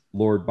Keats,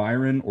 Lord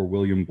Byron, or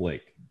William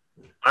Blake?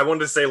 I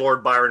wanted to say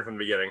Lord Byron from the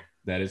beginning.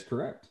 That is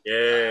correct.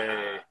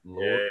 Yay.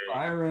 Lord Yay.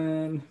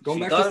 Byron. Going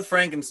She back thought to of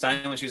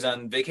Frankenstein when she was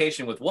on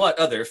vacation with what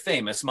other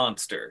famous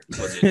monster?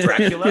 Was it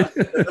Dracula?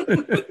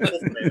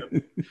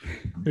 Wolfman.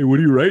 Hey, what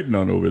are you writing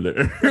on over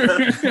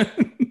there?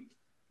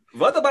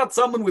 What about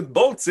someone with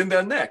bolts in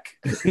their neck?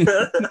 What do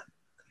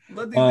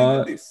you think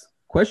of this?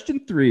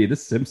 Question 3, The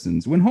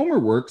Simpsons. When Homer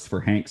works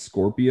for Hank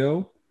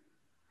Scorpio,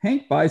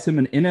 Hank buys him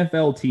an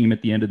NFL team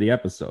at the end of the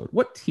episode.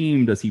 What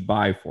team does he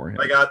buy for him?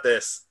 I got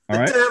this. All The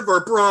right.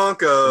 Denver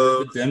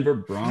Broncos. The Denver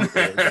Broncos.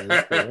 That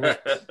is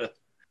correct.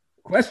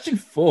 Question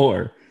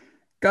 4.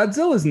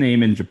 Godzilla's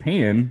name in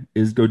Japan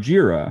is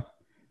Gojira.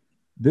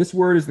 This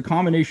word is the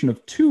combination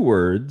of 2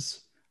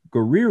 words,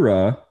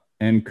 Gorira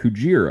and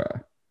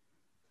Kujira.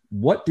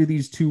 What do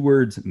these 2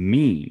 words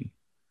mean?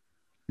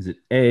 Is it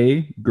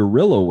A,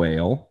 gorilla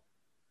whale,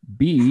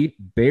 B,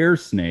 bear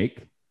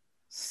snake,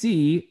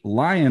 C,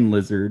 lion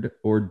lizard,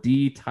 or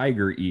D,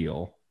 tiger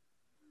eel?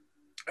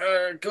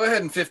 Go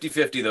ahead and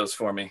 50-50 those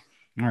for me.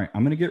 All right,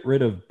 I'm going to get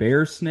rid of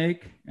bear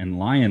snake and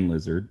lion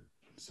lizard.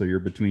 So you're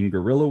between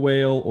gorilla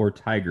whale or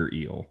tiger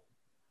eel.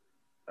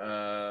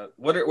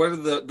 What are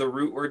the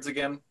root words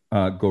again?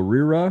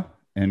 Gorira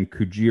and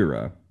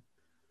Kujira.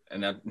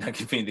 And now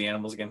give me the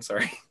animals again.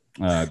 Sorry.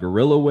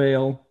 Gorilla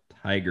whale,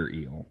 tiger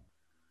eel.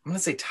 I'm gonna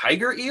say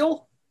tiger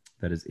eel.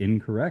 That is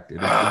incorrect.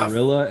 It is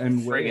gorilla and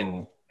Friggin'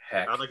 whale.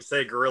 heck. I'd like to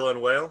say gorilla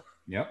and whale.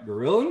 Yep,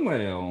 gorilla and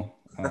whale.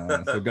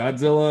 So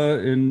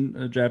Godzilla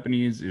in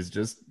Japanese is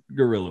just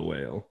gorilla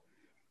whale.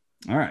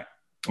 All right.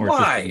 Or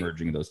Why? it's just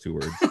merging of those 2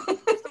 words.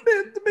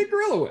 It's a big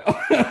gorilla whale.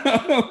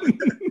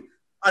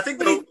 I think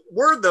the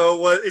word, though,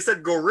 was it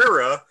said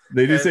gorilla.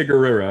 They do say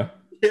gorilla.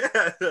 Yeah.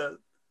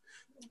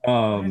 I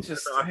Um,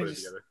 just, So I I put it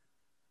just- together.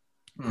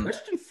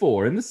 Question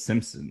 4 in The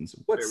Simpsons.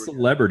 What There we go.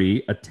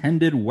 celebrity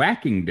attended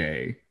Whacking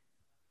Day?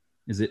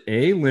 Is it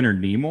A,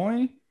 Leonard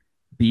Nimoy,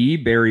 B,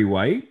 Barry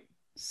White,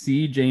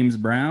 C, James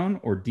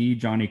Brown, or D,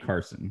 Johnny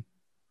Carson?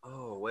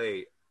 Oh,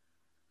 wait.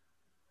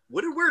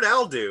 What did Weird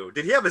Al do?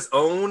 Did he have his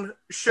own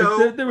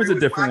show? There was a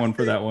different one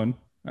for that one.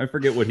 I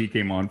forget what he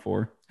came on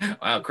for.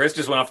 Wow, Chris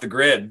just went off the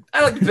grid.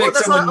 I like to pick Well,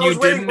 that's someone not, I you was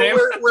waiting didn't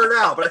for name. Weird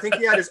Al, but I think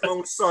he had his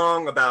own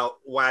song about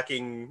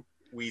whacking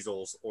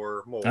weasels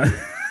or moles.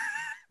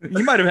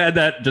 You might have had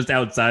that just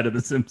outside of The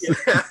Simpsons.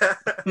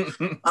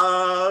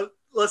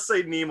 Let's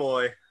say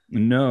Nimoy.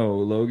 No,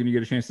 Logan, you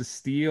get a chance to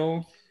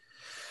steal.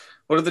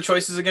 What are the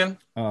choices again?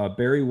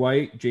 Barry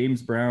White,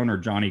 James Brown, or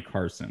Johnny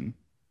Carson?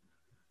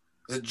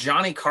 Is it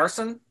Johnny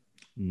Carson?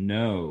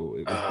 No,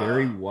 it was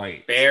Barry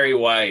White. Barry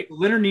White.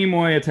 Leonard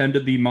Nimoy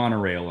attended the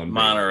monorail. On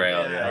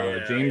Monorail.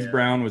 Yeah. James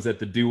Brown was at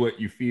the Do What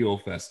You Feel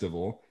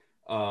festival.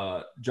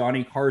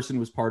 Johnny Carson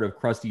was part of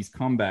Krusty's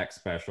comeback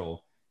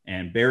special.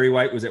 And Barry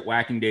White was at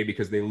Whacking Day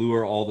because they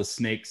lure all the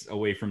snakes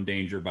away from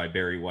danger by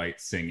Barry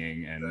White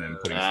singing and then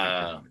putting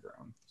snakes on the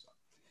ground. So.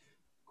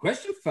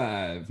 Question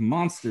 5,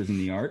 Monsters in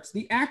the Arts.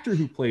 The actor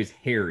who plays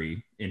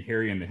Harry in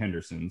Harry and the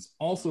Hendersons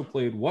also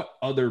played what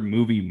other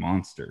movie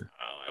monster?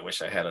 Oh, I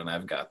wish I had an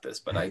I've got this,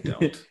 but I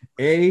don't.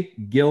 A,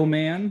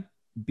 Gillman,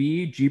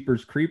 B,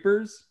 Jeepers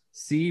Creepers,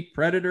 C,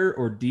 Predator,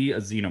 or D, a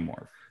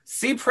Xenomorph?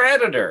 See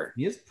Predator.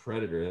 He is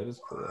Predator, that is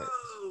correct.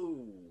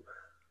 Whoa.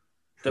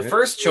 The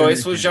first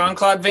choice was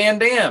Jean-Claude Van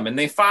Damme, and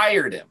they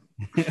fired him.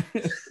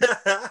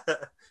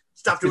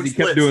 Stop doing Because he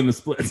kept splits. doing the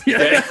splits.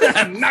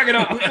 Yeah. Knock it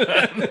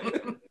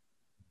off.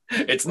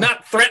 It's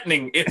not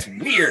threatening, it's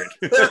weird.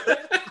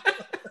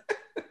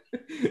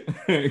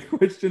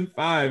 Question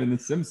 5 in The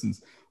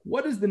Simpsons.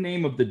 What is the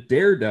name of the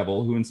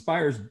daredevil who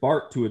inspires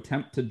Bart to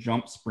attempt to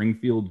jump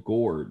Springfield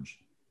Gorge?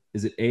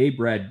 Is it A,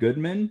 Brad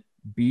Goodman,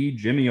 B,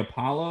 Jimmy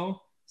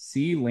Apollo,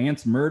 C,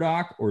 Lance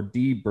Murdoch, or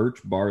D, Birch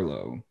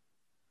Barlow?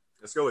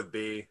 Let's go with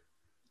B.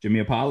 Jimmy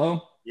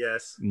Apollo?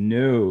 Yes.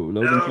 No.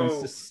 Logan No.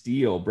 wants to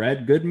steal.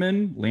 Brad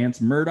Goodman,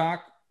 Lance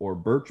Murdoch, or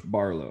Birch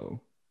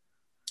Barlow?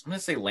 I'm gonna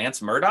say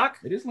Lance Murdoch.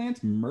 It is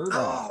Lance Murdoch.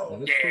 Oh,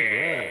 That is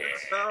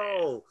correct.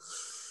 No.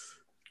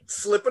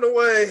 Slipping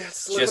away.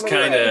 Just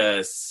kind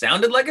of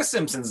sounded like a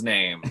Simpsons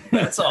name.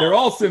 That's all. They're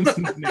all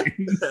Simpsons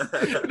names.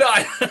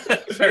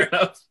 Fair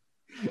enough.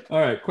 All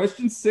right.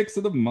 Question 6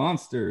 of the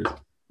monsters.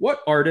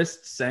 What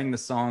artist sang the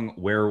song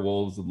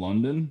Werewolves of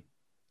London?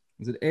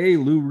 Was it A,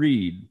 Lou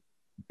Reed,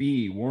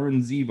 B,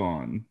 Warren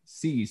Zevon,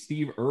 C,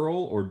 Steve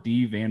Earle, or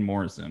D, Van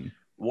Morrison?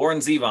 Warren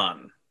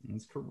Zevon.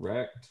 That's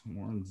correct.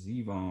 Warren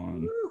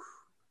Zevon.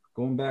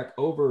 Going back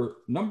over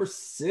number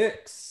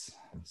 6,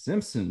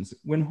 Simpsons.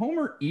 When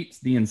Homer eats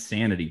the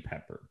insanity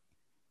pepper,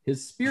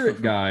 his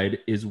spirit guide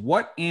is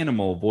what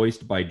animal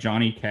voiced by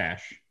Johnny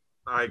Cash?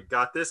 I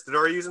got this. Did I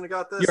already use it? I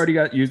got this? You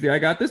already used the I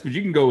got this, but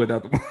you can go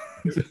without the one.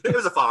 It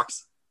was a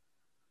fox.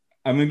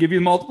 I'm going to give you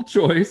multiple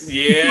choice.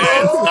 Yeah,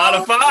 it's not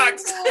a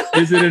fox.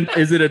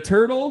 Is it a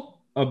turtle,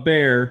 a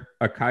bear,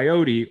 a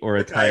coyote, or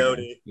a tiger?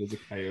 Coyote. It was a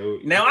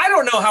coyote. Now, I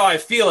don't know how I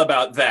feel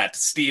about that,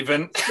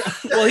 Steven.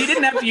 Well, he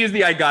didn't have to use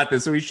the I got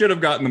this, so he should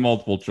have gotten the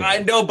multiple choice. I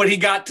know, but he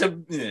got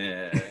to...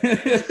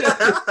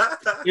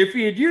 If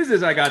he had used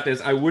his I got this,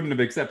 I wouldn't have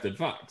accepted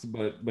Fox,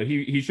 but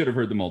he should have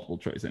heard the multiple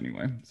choice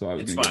anyway. So I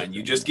was It's fine.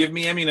 You just give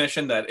me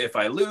ammunition that if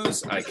I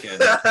lose, I can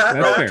That's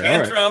throw a fair.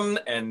 tantrum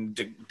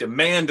and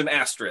demand an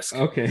asterisk.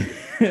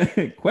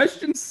 Okay.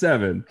 Question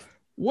 7.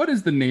 What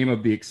is the name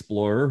of the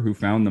explorer who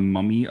found the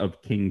mummy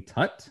of King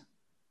Tut?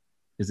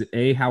 Is it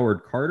A,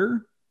 Howard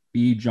Carter,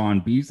 B, John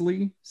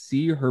Beasley,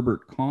 C,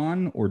 Herbert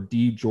Kahn, or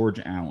D,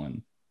 George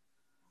Allen?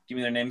 Give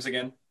me their names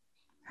again.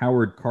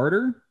 Howard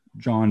Carter,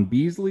 John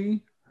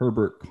Beasley,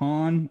 Herbert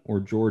Kahn, or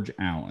George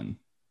Allen?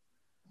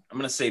 I'm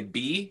going to say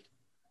B.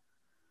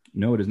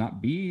 No, it is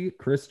not B.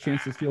 Chris,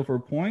 chance to steal for a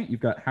point. You've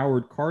got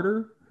Howard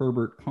Carter,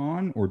 Herbert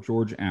Kahn, or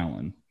George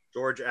Allen.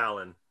 George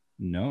Allen.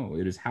 No,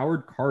 it is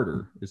Howard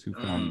Carter is who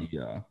found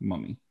the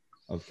mummy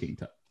of King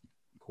Tut.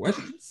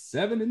 Question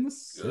 7 in the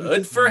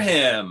Good for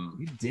him.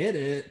 You did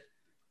it.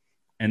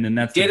 And then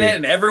that's Did it,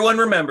 and everyone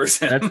remembers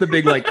him. That's the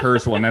big like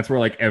curse one. That's where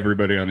like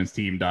everybody on his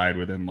team died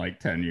within like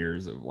 10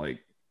 years of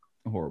like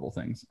horrible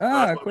things.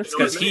 Question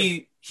Because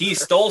he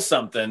stole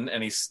something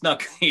and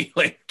he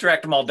like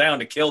tracked them all down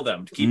to kill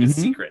them to keep his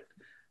secret.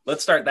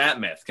 Let's start that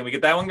myth. Can we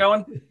get that one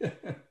going?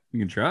 You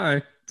can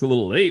try. It's a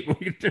little late.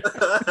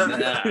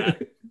 Nah.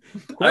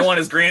 I want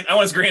his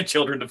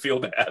grandchildren to feel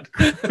bad.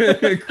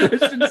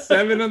 Question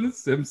 7 on The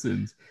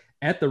Simpsons.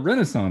 At the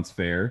Renaissance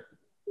Fair,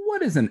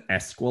 what is an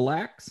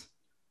Esquilax?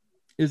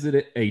 Is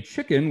it a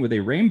chicken with a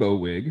rainbow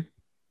wig,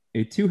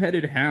 a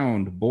two-headed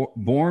hound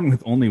born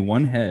with only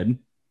one head,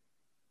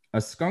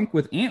 a skunk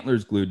with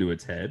antlers glued to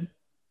its head,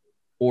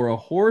 or a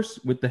horse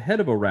with the head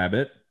of a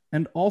rabbit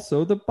and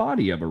also the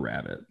body of a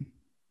rabbit?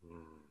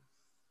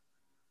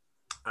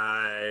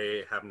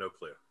 I have no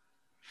clue.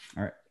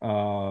 All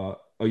right.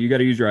 You got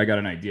to use your I got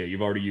an idea.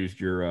 You've already used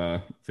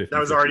your 50. That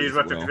was already used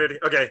my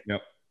 50-50. Okay.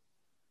 Yep.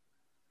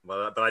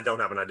 Well, but I don't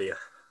have an idea.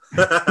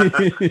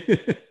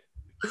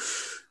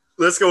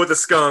 Let's go with the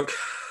skunk.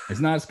 It's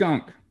not a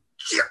skunk.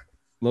 Yeah.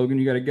 Logan,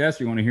 you got a guess?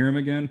 You want to hear him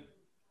again?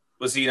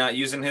 Was he not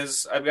using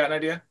his I've got an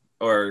idea?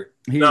 Or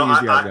He didn't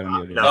use the I've got an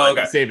idea. no,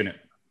 okay. Saving it.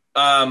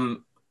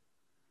 I'm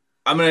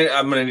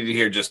gonna need to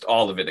hear just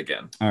all of it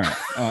again. All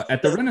right.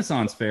 At the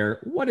Renaissance Fair,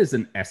 what is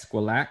an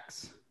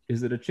Esquilax?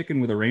 Is it a chicken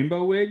with a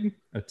rainbow wig,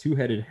 a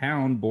two-headed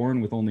hound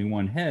born with only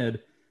one head,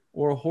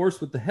 or a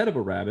horse with the head of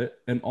a rabbit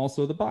and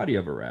also the body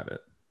of a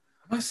rabbit?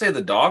 I'm gonna say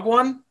the dog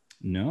one.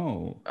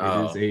 No,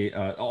 it is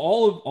a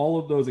all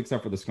of those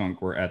except for the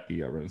skunk were at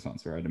the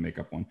Renaissance Fair. I had to make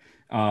up one,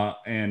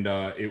 and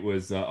it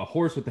was a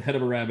horse with the head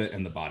of a rabbit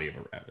and the body of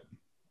a rabbit.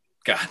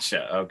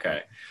 Gotcha.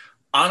 Okay.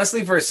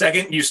 Honestly, for a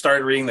second, you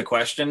started reading the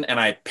question, and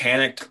I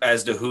panicked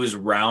as to whose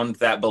round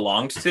that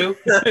belonged to.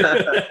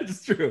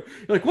 That's true.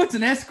 You're like, what's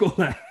an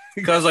Esquilax?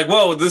 Because I was like,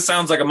 whoa, this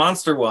sounds like a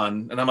monster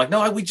one, and I'm like,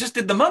 no, we just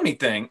did the mummy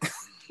thing.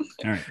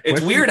 All right.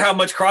 It's weird how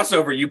much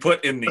crossover you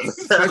put in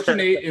these.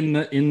 Question 8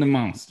 in the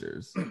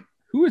monsters.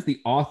 Who is the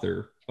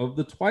author of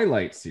the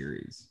Twilight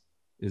series?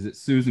 Is it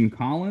Susan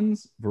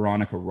Collins,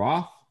 Veronica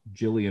Roth,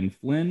 Gillian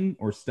Flynn,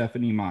 or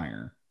Stephanie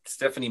Meyer?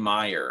 Stephanie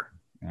Meyer.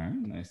 All right,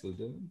 nicely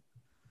done.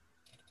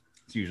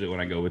 It's usually when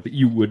I go with it.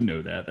 You would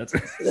know that. That's.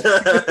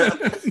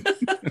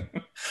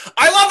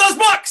 I love those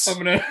books.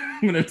 I'm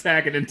gonna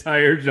attack an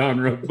entire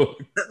genre of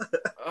book.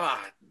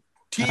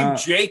 Team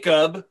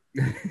Jacob.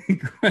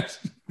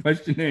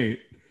 Question 8.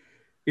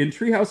 In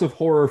Treehouse of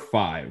Horror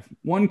 5,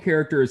 one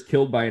character is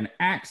killed by an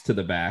axe to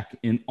the back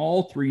in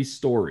all 3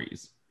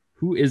 stories.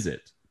 Who is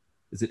it?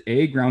 Is it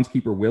A,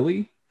 Groundskeeper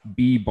Willie,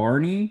 B,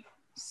 Barney,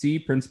 C,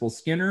 Principal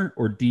Skinner,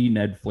 or D,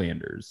 Ned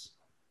Flanders?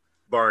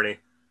 Barney.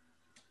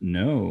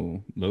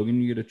 No.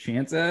 Logan, you get a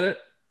chance at it?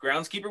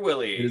 Groundskeeper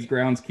Willie. It is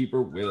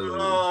Groundskeeper Willie.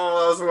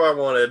 Oh, that's what I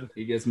wanted.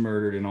 He gets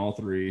murdered in all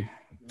 3.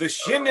 The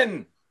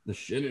Shinnin. The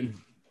Shinnin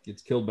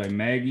gets killed by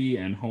Maggie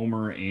and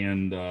Homer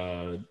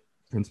and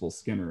Principal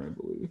Skinner, I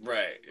believe.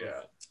 Right,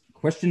 yeah.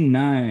 Question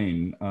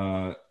 9.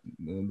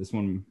 This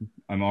one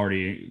I'm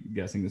already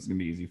guessing this is going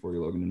to be easy for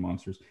you, Logan, and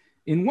Monsters.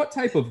 In what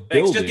type of Thanks.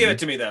 building? Just give it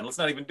to me then. Let's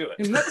not even do it.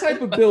 In what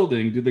type of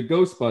building do the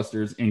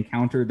Ghostbusters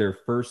encounter their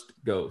first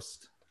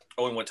ghost?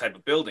 Oh, in what type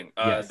of building?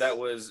 Yes. That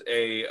was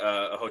a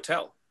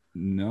hotel.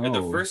 No. In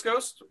the first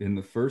ghost? In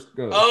the first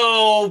ghost.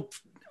 Oh,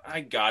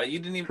 I got it. You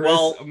didn't even. Chris,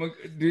 well,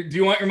 do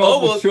you want your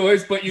multiple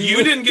choice? But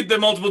you didn't get the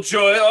multiple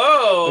choice.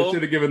 Oh, I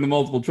should have given the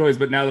multiple choice,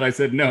 but now that I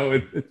said no,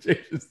 it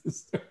changes the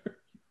story.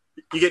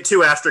 You get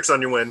 2 asterisks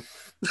on your win.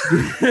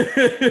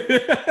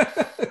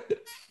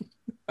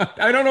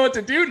 I don't know what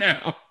to do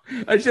now.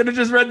 I should have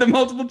just read the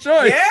multiple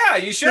choice. Yeah,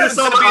 you should have.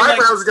 Saw my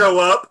eyebrows go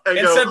up. And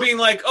instead of being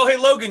like, "Oh, hey,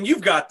 Logan,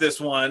 you've got this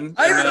one."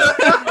 Give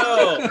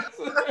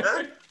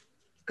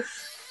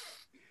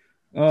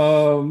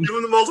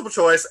them the multiple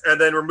choice and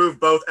then remove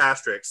both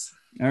asterisks.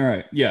 All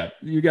right. Yeah,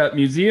 you got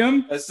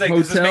museum,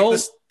 hotel,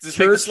 does this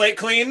make the slate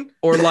clean,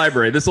 or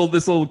library. This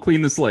will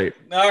clean the slate.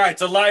 All right,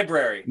 it's a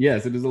library.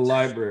 Yes, it is a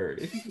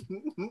library.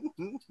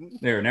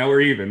 There. Now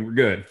we're even. We're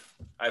good.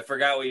 I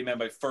forgot what you meant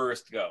by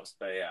first ghost,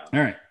 but yeah. All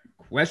right.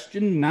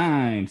 Question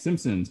 9.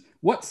 Simpsons.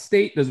 What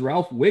state does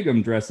Ralph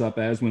Wiggum dress up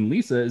as when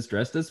Lisa is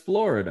dressed as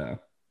Florida?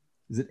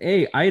 Is it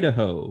A,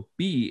 Idaho,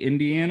 B,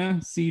 Indiana,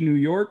 C, New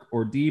York,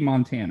 or D,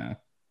 Montana?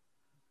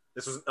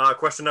 This was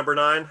question number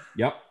 9.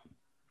 Yep.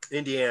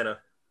 Indiana.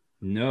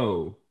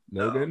 No.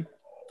 Logan?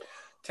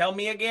 Tell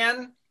me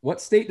again. What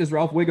state does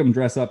Ralph Wiggum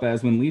dress up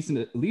as when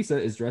Lisa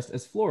is dressed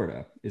as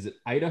Florida? Is it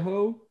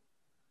Idaho,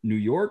 New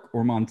York,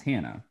 or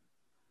Montana?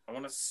 I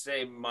want to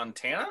say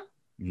Montana.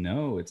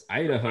 No, it's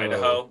Idaho.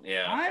 Idaho,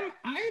 yeah. I'm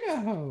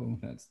Idaho.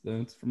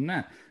 That's from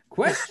that.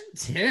 Question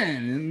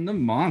 10 in the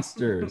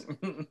monsters.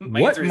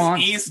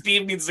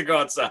 Steve needs to go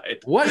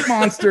outside. What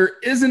monster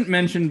isn't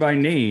mentioned by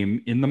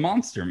name in the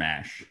Monster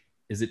Mash?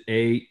 Is it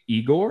A,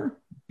 Igor,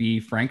 B,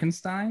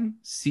 Frankenstein,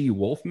 C,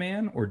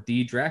 Wolfman, or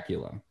D,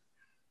 Dracula?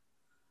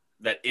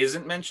 That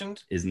isn't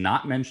mentioned? Is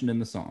not mentioned in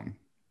the song.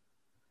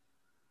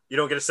 You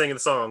don't get to sing in the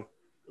song.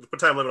 Put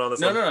time limit on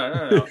this one.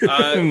 No.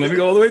 Let me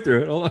go all the way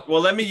through it. Hold on.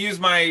 Well, let me use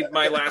my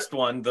last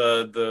one,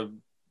 the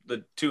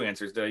 2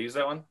 answers. Did I use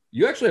that one?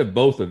 You actually have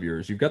both of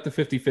yours. You've got the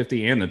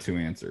 50-50 and the 2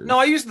 answers. No,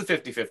 I used the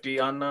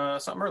 50-50 on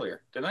something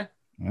earlier, didn't I?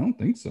 I don't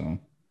think so.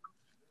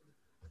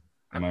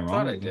 Am I wrong?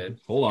 Thought I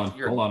did. Hold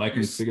on. I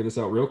can figure this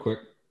out real quick.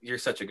 You're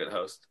such a good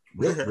host.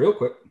 Real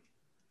quick.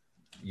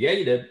 Yeah,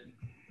 you did.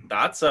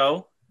 Thought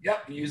so.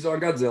 Yep, you used it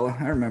on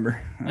Godzilla. I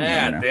remember.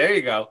 There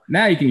you go.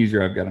 Now you can use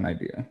your I've got an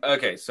idea.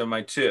 Okay, so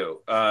my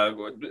 2.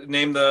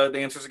 Name the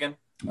answers again.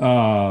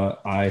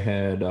 I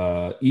had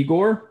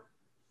Igor,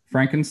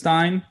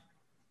 Frankenstein,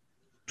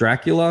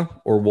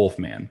 Dracula, or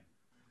Wolfman.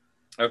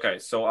 Okay,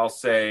 so I'll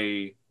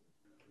say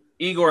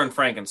Igor and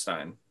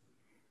Frankenstein.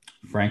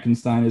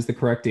 Frankenstein is the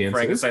correct answer.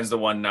 Frankenstein's the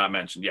one not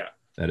mentioned, yeah.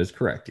 That is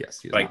correct,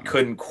 yes. I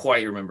couldn't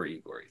quite remember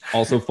Igor.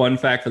 Also, fun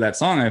fact for that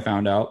song I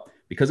found out,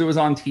 because it was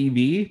on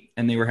TV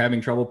and they were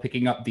having trouble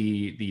picking up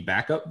the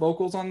backup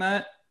vocals on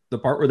that, the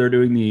part where they're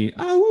doing the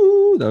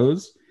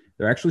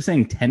they're actually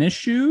saying tennis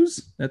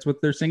shoes. That's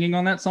what they're singing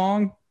on that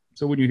song.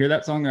 So when you hear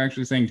that song, they're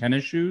actually saying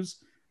tennis shoes.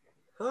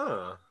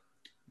 Huh.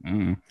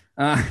 Question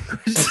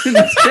 10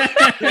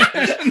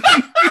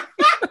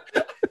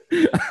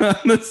 on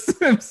The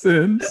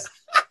Simpsons.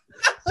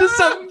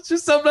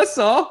 Just something I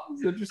saw.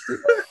 It's interesting.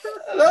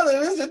 No,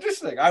 that is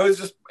interesting. I was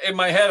just in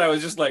my head. I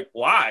was just like,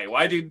 why?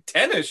 Why do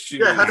tennis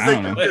shoes? Yeah, how did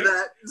they come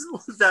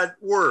to that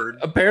word?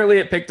 Apparently,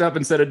 it picked up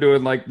instead of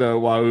doing like the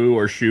wahoo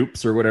or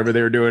shoops or whatever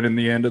they were doing in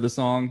the end of the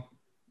song.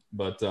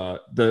 But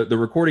the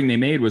recording they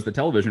made was the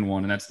television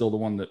one, and that's still the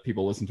one that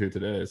people listen to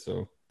today.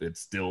 So it's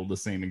still the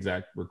same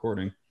exact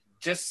recording.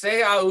 Just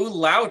say "ahoo"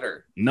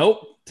 louder.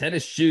 Nope,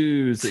 tennis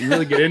shoes. So you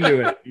really get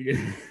into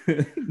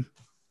it.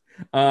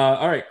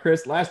 All right,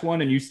 Chris, last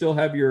one, and you still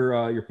have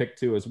your pick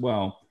too as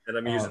well. And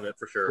I'm using it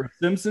for sure. For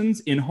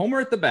Simpsons, in Homer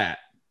at the Bat,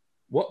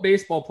 what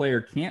baseball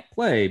player can't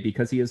play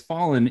because he has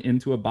fallen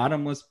into a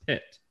bottomless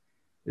pit?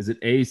 Is it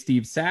A,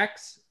 Steve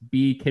Sachs,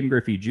 B, Ken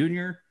Griffey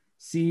Jr.,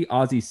 C,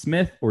 Ozzie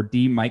Smith, or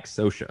D, Mike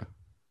Scioscia?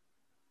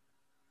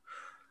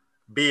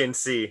 B and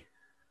C.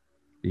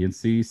 B and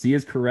C. C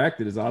is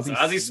correct. It is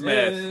Ozzie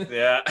Smith.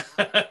 Yeah.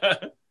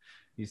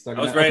 He's stuck.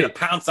 I was ready to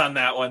pounce on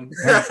that one.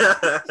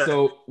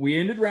 So we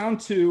ended round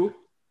 2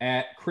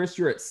 at Chris,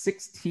 you're at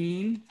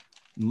 16.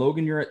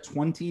 Logan, you're at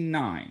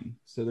 29.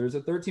 So there's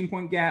a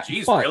 13-point gap.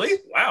 Jeez, really?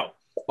 Wow.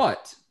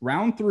 But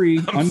round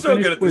 3, I'm so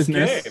good at this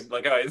game.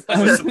 Like, I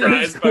was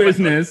surprised.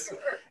 Quizzness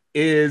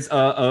is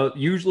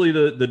usually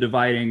the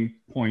dividing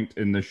point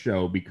in the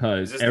show,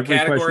 because every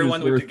question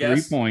is worth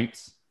 3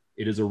 points.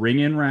 It is a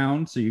ring-in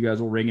round, so you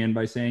guys will ring in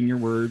by saying your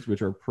words,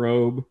 which are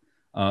probe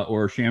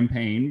or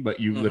champagne, but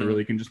you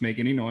literally can just make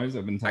any noise.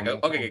 I've been telling you.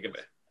 Okay.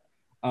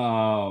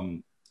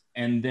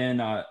 And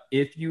then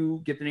if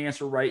you get the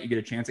answer right, you get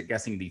a chance at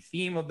guessing the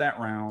theme of that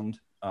round.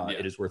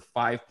 It is worth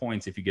 5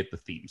 points if you get the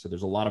theme. So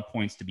there's a lot of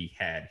points to be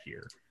had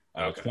here.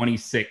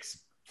 26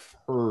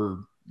 per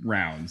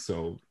round.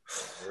 So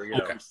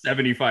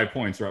 75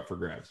 points are up for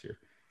grabs here.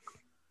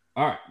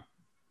 All right.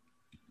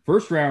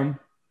 First round,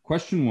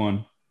 question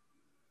 1.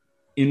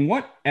 In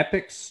what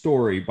epic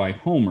story by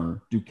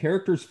Homer do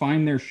characters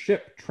find their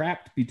ship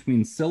trapped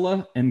between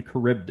Scylla and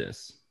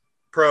Charybdis?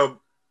 Probe.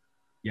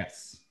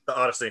 Yes, The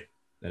Odyssey.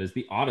 that is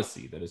the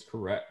Odyssey. That is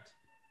correct.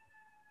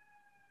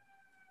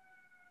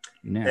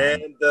 Now,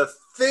 And the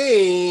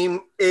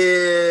theme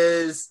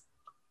is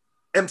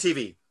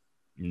MTV.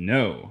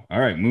 no. All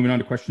right, moving on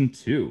to question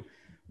 2.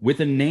 With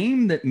a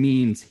name that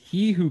means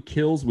he who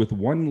kills with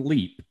one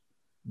leap,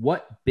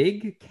 what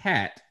big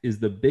cat is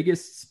the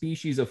biggest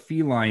species of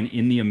feline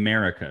in the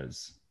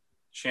Americas?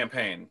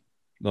 Champagne.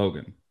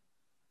 Logan.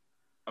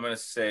 I'm gonna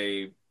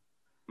say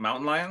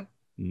mountain lion.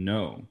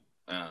 No.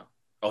 The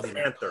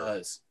Panther.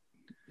 Americas.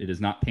 It is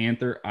not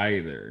panther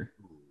either.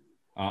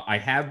 I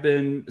have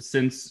been,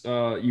 since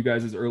you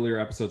guys' earlier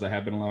episodes, I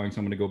have been allowing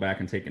someone to go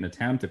back and take an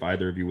attempt. If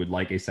either of you would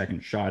like a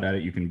second shot at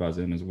it, you can buzz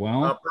in as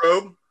well.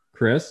 Probe.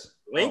 Chris?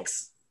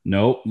 Lynx.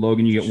 Nope.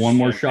 Logan, you get one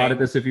more Champagne. shot at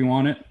this if you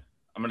want it.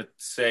 I'm gonna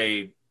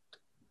say,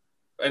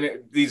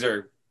 these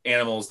are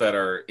animals that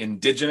are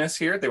indigenous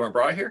here. They weren't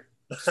brought here.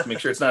 Just to make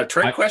sure it's not a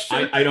trick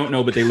question. I don't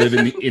know, but they live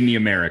in the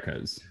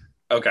Americas.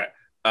 Okay.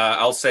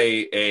 I'll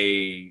say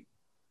a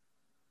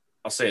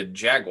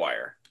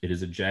jaguar. It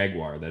is a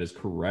jaguar. That is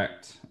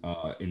correct.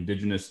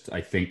 Indigenous,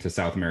 I think, to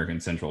South America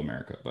and Central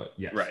America, but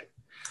yes. Right.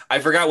 I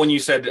forgot when you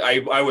said,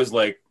 I was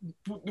like,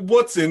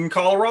 what's in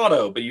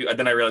Colorado? But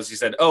then I realized you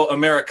said, oh,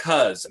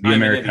 Americas. The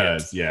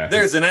Americas, yeah.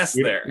 There's an S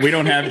there. We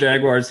don't have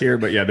jaguars here,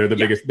 but yeah, they're the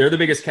biggest. They're the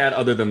biggest cat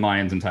other than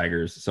lions and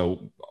tigers.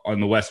 So on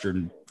the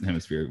Western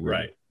Hemisphere,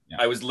 right. Yeah.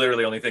 I was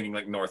literally only thinking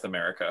like North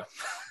America.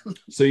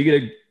 So you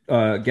get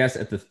a guess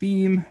at the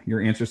theme.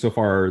 Your answers so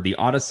far are the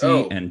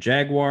Odyssey and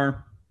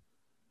Jaguar.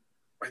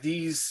 Are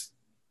these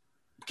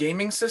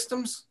gaming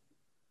systems?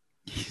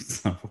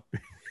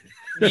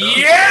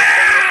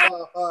 Yeah!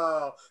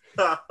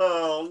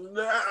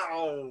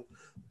 No.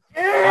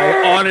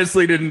 I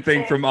honestly didn't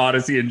think from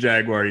Odyssey and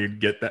Jaguar you'd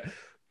get that.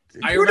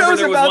 Who knows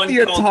there was about one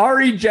the called-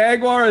 Atari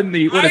Jaguar and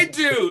the I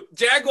do.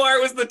 Jaguar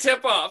was the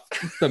tip off.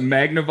 the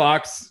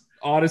Magnavox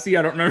Odyssey?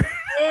 I don't remember.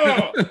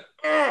 All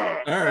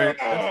right,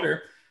 that's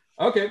fair.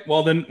 Okay,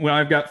 well then,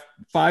 I've got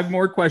 5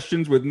 more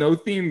questions with no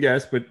theme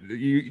guess, but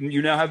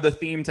you now have the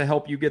theme to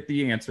help you get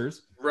the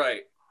answers.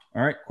 Right.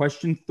 All right,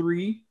 question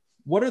 3.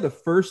 What are the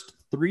first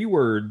 3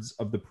 words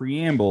of the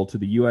preamble to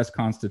the U.S.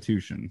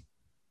 Constitution?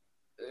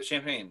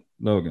 Champagne.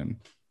 Logan.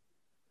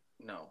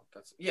 No,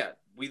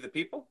 we the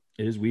people.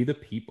 It is we the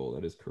people.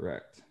 That is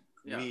correct.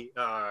 Yeah.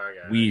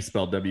 We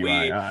spelled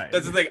W-I-I.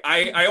 That's the thing.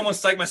 I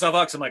almost psyched myself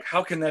out because I'm like,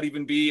 how can that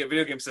even be a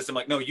video game system?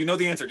 Like, no, you know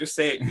the answer. Just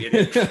say it. You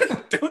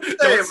idiot.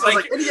 don't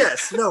psych,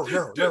 yes. No.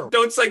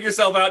 don't psych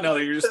yourself out now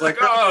that you're just like,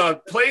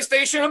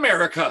 PlayStation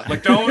America.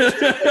 Like, don't.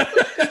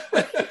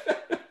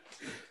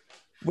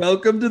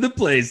 Welcome to the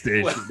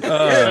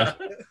PlayStation.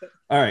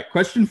 All right,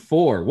 question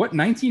 4. What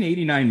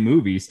 1989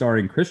 movie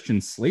starring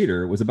Christian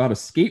Slater was about a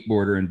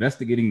skateboarder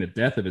investigating the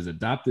death of his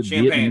adopted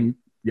Champagne.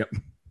 Yep.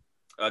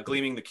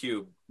 Gleaming the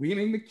Cube.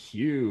 Gleaming the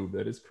Cube.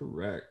 That is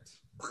correct.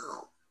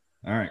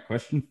 All right,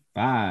 question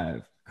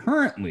 5.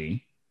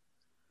 Currently,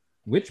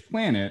 which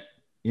planet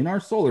in our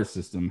solar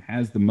system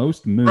has the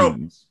most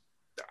moons?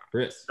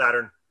 Chris.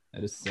 Saturn.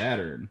 That is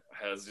Saturn.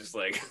 I was just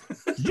like,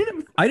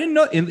 I didn't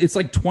know. It's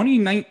like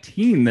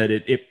 2019 that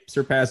it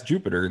surpassed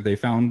Jupiter. They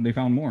found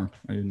more.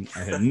 I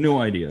had no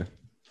idea.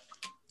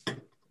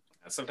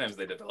 sometimes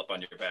they develop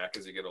on your back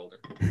as you get older.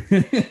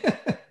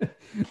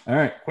 All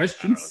right,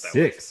 question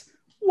 6.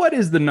 What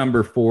is the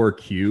number 4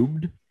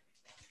 cubed?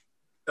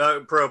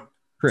 Probe.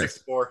 Chris.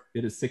 64.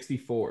 It is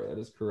 64. That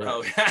is correct.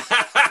 Oh,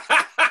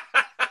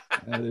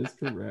 that is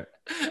correct.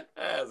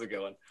 That's a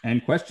good one.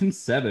 And question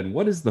 7.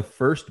 What is the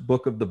first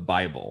book of the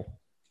Bible?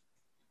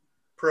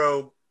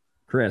 Probe.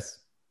 Chris.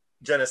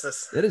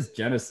 Genesis. It is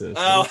Genesis.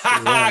 Oh,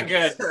 That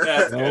is good.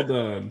 That's well good.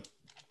 done.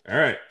 All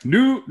right,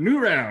 new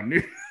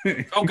round.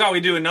 Oh God,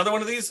 we do another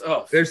one of these?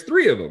 Oh, There's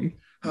 3 of them.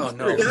 oh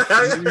no.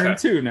 You're in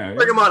 2 now.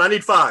 Bring them on. I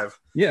need 5.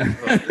 Yeah.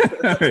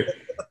 All right.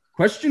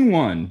 Question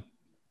 1.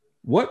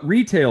 What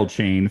retail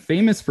chain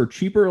famous for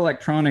cheaper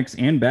electronics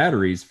and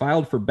batteries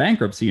filed for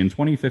bankruptcy in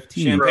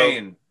 2015?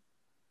 Champagne.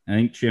 I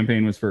think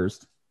Champagne was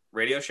first.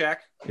 Radio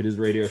Shack. It is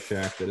Radio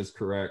Shack. That is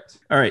correct.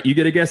 All right. You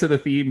get a guess at the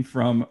theme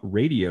from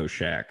Radio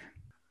Shack.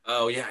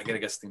 Oh yeah, I gotta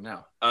guess the theme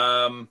now.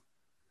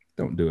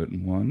 Don't do it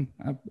in one.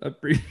 I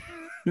mean,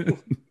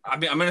 I'm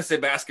gonna say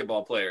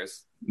basketball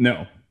players.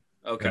 No.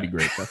 Okay. That'd be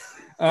great.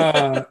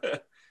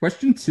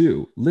 Question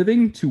 2.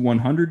 Living to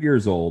 100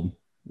 years old,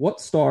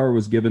 what star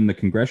was given the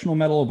Congressional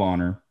Medal of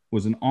Honor,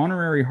 was an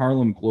honorary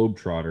Harlem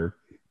Globetrotter,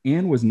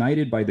 and was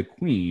knighted by the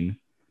Queen,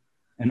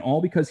 and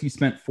all because he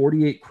spent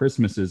 48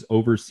 Christmases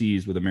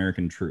overseas with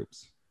American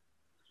troops?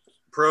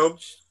 Probe.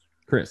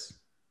 Chris.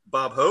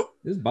 Bob Hope.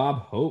 This is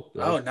Bob Hope.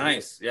 Oh,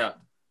 nice. Yeah.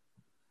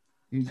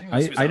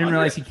 I didn't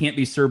realize he can't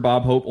be Sir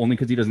Bob Hope only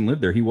because he doesn't live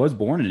there. He was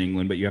born in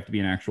England, but you have to be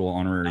an actual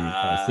honorary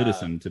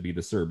citizen to be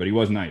the Sir, but he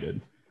was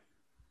knighted.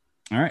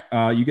 All right.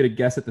 You get a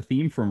guess at the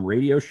theme from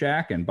Radio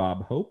Shack and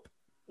Bob Hope.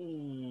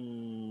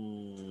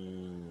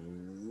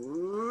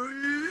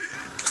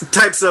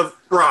 Types of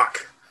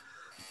rock.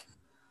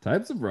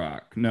 Types of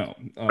rock. No.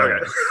 Okay.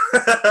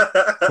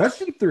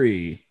 Question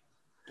 3.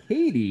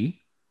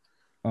 Katie,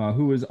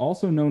 who is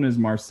also known as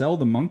Marcel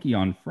the Monkey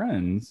on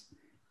Friends,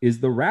 is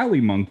the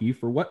rally monkey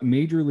for what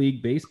Major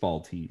League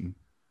Baseball team?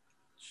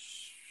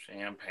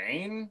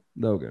 Champagne?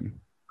 Logan.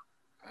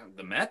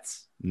 The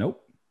Mets?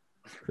 Nope.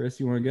 Chris,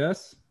 you want to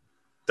guess?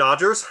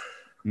 Dodgers?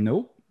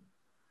 Nope.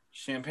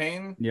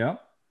 Champagne? Yeah.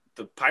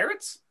 The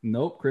Pirates?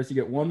 Nope. Chris, you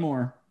get one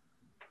more.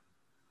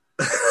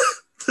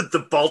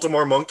 The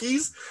Baltimore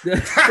Monkeys?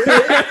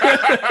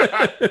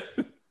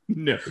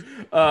 No.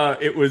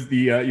 It was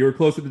the you were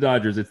close to the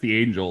Dodgers. It's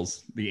the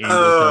Angels. The Angels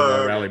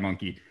have a rally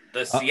monkey.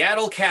 The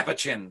Seattle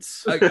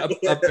Capuchins.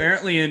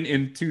 Apparently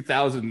in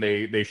 2000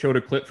 they showed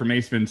a clip from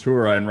Ace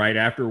Ventura, and right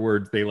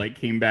afterwards they like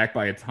came back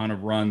by a ton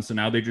of runs. So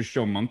now they just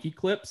show monkey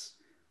clips,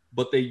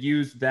 but they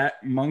used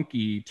that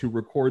monkey to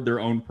record their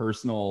own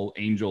personal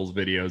Angels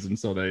videos, and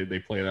so they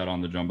play that on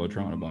the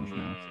Jumbotron a bunch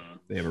now. So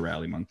they have a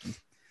rally monkey.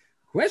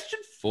 Question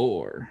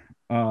 4.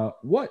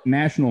 What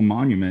national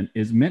monument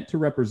is meant to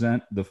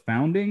represent the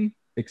founding,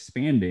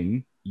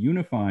 expanding,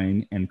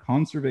 unifying, and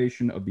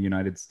conservation of the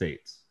United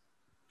States?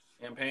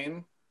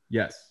 Champagne?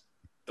 Yes.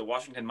 The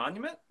Washington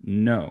Monument?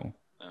 No.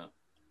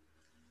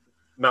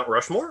 Mount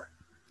Rushmore?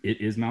 It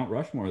is Mount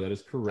Rushmore. That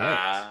is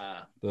correct.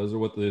 Those are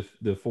what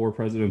the 4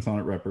 presidents on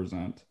it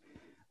represent.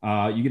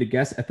 You get a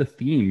guess at the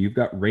theme. You've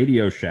got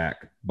Radio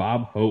Shack,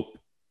 Bob Hope,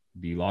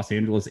 the Los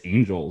Angeles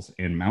Angels,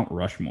 and Mount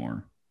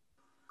Rushmore.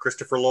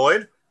 Christopher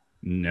Lloyd?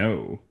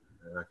 No.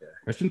 Okay.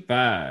 Question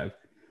 5.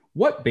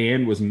 What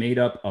band was made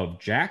up of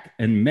Jack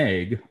and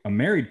Meg, a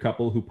married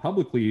couple who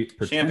publicly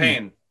pretended...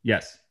 Champagne.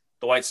 Yes.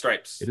 The White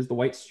Stripes. It is the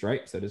White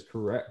Stripes. That is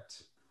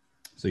correct.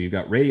 So you've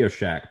got Radio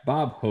Shack,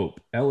 Bob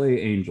Hope, LA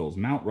Angels,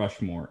 Mount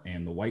Rushmore,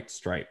 and the White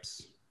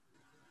Stripes.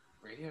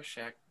 Radio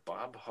Shack,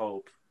 Bob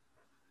Hope,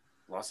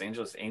 Los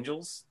Angeles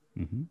Angels.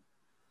 Mm-hmm.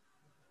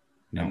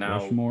 Mount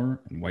Rushmore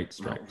and White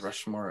Stripes. Mount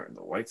Rushmore and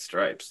the White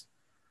Stripes.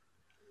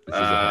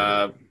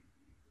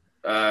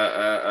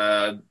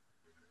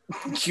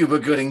 Cuba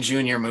Gooding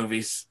Jr.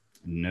 movies.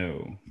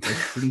 No.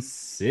 Question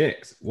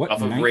 6. What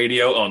off of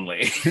radio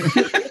only.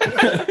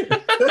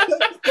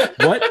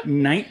 What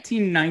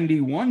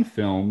 1991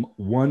 film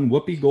won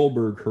Whoopi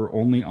Goldberg her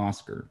only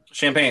Oscar?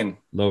 Champagne.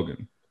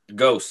 Logan.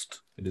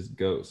 Ghost. It is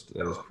Ghost.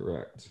 That is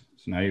correct.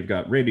 So now you've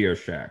got Radio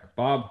Shack,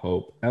 Bob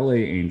Hope, LA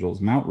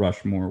Angels, Mount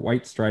Rushmore,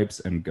 White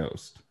Stripes, and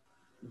Ghost.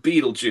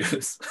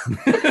 Beetlejuice.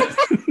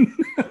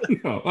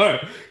 No. All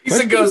right. He's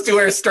a ghost who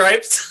wears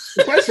stripes.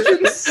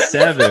 Question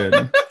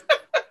 7.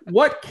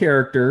 What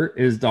character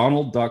is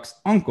Donald Duck's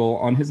uncle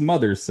on his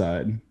mother's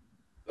side?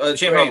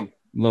 Champagne.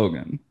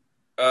 Logan.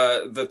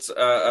 That's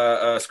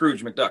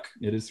Scrooge McDuck.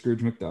 It is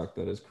Scrooge McDuck.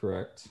 That is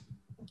correct.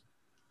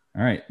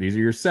 All right. These are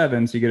your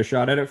 7. So you get a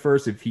shot at it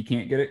first. If he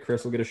can't get it,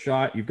 Chris will get a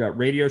shot. You've got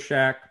Radio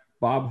Shack,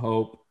 Bob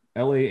Hope,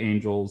 LA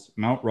Angels,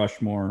 Mount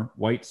Rushmore,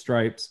 White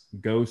Stripes,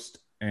 Ghost,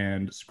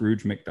 and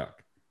Scrooge McDuck.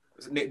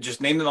 Just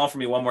name them all for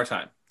me one more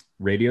time.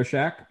 Radio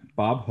Shack,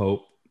 Bob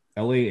Hope,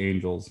 LA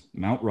Angels,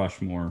 Mount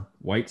Rushmore,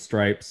 White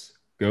Stripes,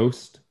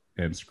 Ghost,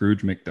 and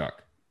Scrooge McDuck.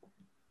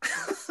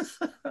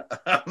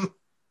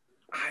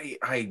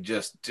 I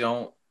just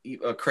don't.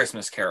 A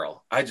Christmas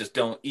Carol. I just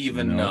don't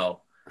even know.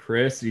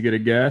 Chris, you get a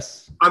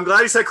guess? I'm glad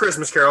you said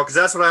Christmas Carol because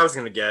that's what I was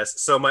going to guess.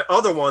 So my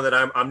other one that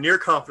I'm near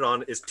confident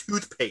on is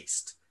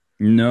Toothpaste.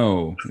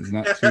 No, it's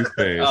not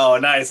Toothpaste. Oh,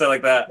 nice. I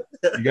like that.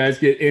 You guys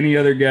get any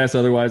other guess?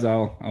 Otherwise,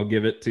 I'll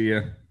give it to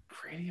you.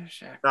 Radio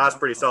Shack. I was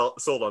pretty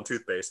sold on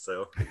Toothpaste,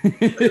 so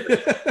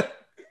that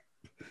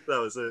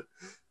was it.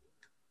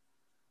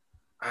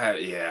 I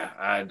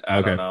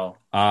okay. don't know.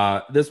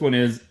 This one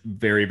is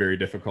very, very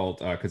difficult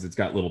because it's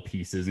got little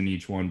pieces in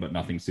each one, but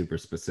nothing super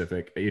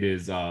specific. It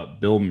is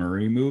Bill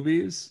Murray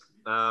movies.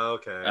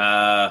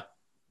 Okay.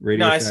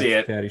 Radio I Shack, see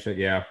it. Caddyshack,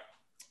 yeah.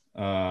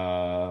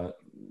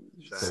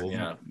 So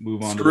we'll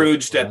move on.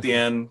 Scrooged at the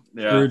end.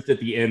 Yeah. Scrooged at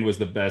the end was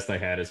the best I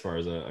had as far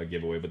as a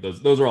giveaway, but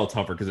those are all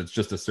tougher because it's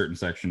just a certain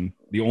section.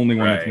 The only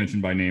one that's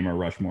mentioned by name are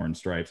Rushmore and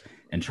Stripes,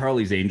 and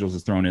Charlie's Angels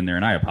is thrown in there,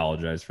 and I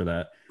apologize for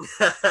that.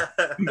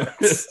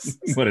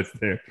 But it's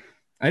there.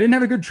 I didn't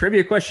have a good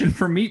trivia question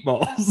for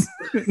meatballs.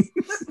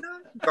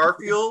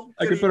 Garfield.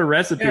 I could put a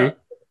recipe. Yeah.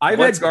 I've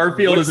had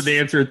Garfield as an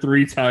answer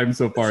 3 times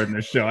so far in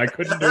this show. I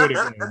couldn't do it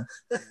again.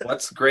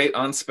 What's great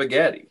on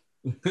spaghetti?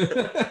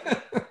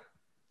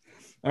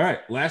 All right,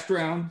 last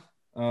round.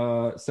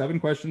 7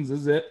 questions this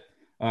is it.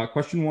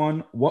 Question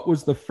 1. What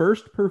was the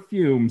first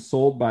perfume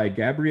sold by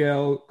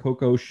Gabrielle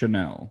Coco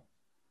Chanel?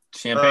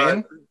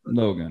 Champagne?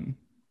 Logan.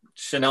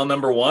 Chanel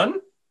number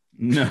 1?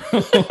 No.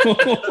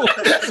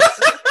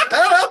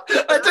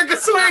 I took a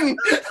swing.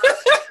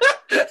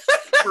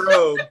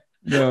 Bro.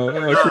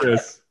 No,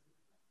 Chris.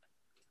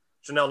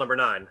 Chanel number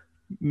 9.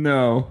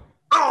 No.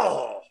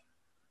 Oh!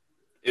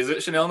 Is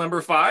it Chanel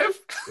number 5?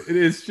 It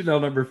is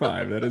Chanel number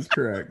 5. That is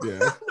correct, yeah.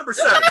 Number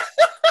 7.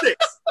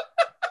 6.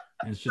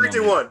 3,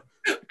 2, 1.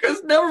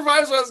 Because number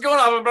 5 is what I was going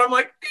off of, but I'm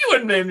like, you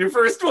wouldn't name your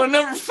first one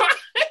number 5.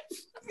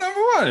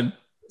 Number 1.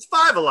 It's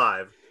 5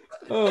 Alive.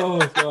 Oh,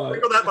 God.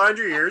 Wiggle that behind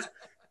your ears.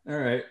 All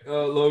right,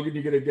 Logan,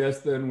 you get a guess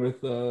then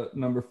with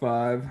number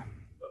 5.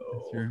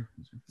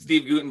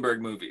 Steve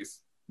Guttenberg movies.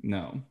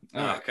 No.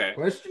 Okay.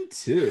 Question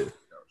 2.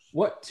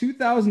 What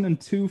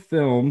 2002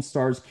 film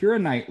stars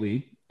Keira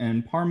Knightley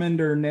and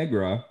Parminder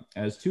Negra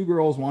as two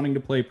girls wanting to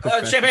play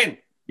Champagne.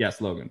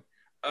 Yes, Logan.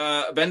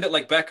 Bend It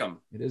Like Beckham.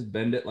 It is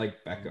Bend It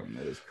Like Beckham.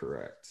 That is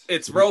correct.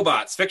 It's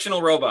robots,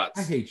 fictional robots.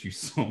 I hate you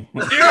so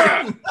much.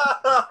 Yeah!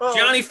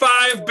 Johnny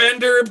Five,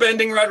 Bender,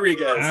 Bending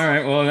Rodriguez. All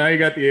right, well, now you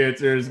got the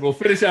answers. We'll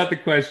finish out the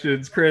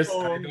questions. Chris,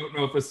 I don't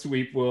know if a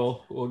sweep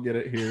will get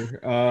it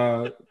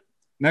here.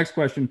 Next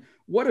question.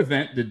 What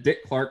event did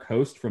Dick Clark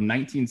host from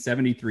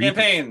 1973?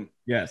 Campaign.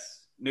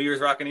 Yes. New Year's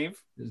Rockin'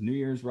 Eve. It is New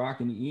Year's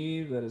Rockin'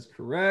 Eve. That is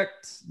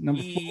correct.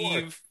 Number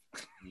Eve.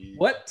 4.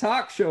 What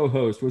talk show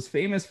host was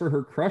famous for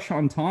her crush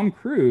on Tom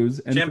Cruise?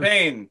 And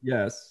Champagne.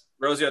 Yes.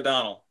 Rosie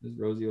O'Donnell. This is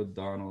Rosie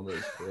O'Donnell. That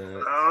is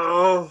correct.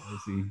 Oh.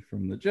 Rosie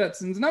from the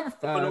Jetsons. Number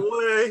 5.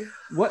 Away.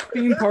 What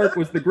theme park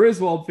was the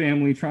Griswold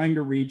family trying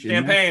to reach?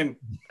 Champagne.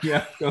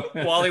 Yeah, go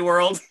ahead. Wally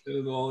World. It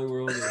is Wally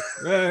World. That's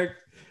correct.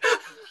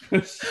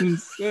 Question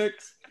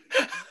 6.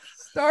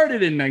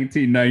 Started in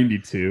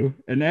 1992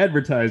 and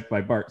advertised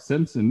by Bart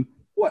Simpson.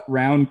 What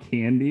round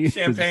candy?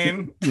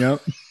 Champagne.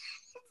 Yep.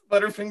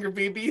 Butterfinger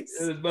BBs.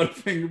 It is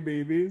Butterfinger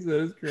BBs.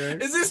 That is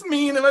correct. Is this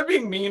mean? Am I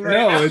being mean right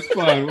now? No, it's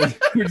fun.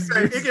 You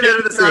can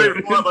edit this out if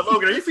you want, but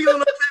Logan, are you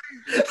feeling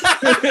okay?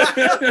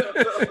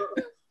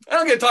 I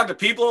don't get to talk to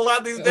people a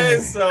lot these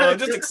days, so I'm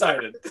just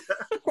excited.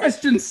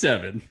 Question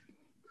 7.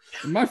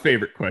 My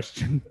favorite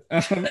question.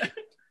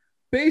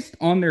 Based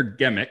on their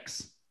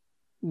gimmicks,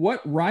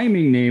 what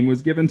rhyming name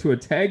was given to a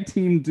tag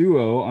team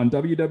duo on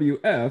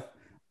WWF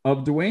of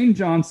Dwayne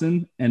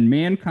Johnson and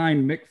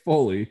Mankind Mick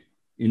Foley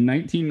in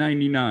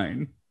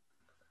 1999?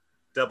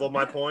 Double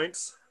my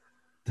points.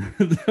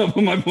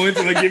 Double my points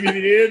when I give you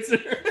the answer.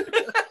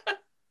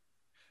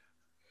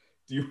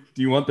 Do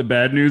you want the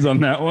bad news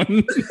on that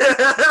one?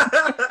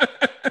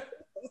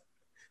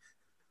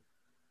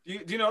 Do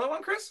you know that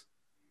one, Chris?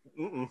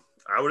 Mm-mm.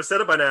 I would have said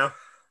it by now.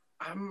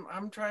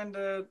 I'm trying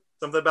to...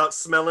 Something about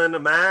smelling a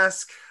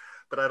mask,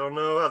 but I don't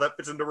know how that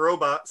fits into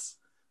robots.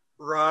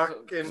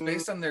 Rock and...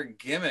 Based on their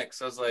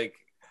gimmicks, I was like...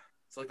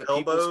 It's like the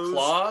Elbows. People's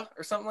Claw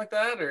or something like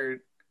that,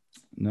 or...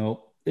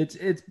 No, it's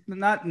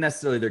not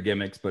necessarily their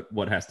gimmicks, but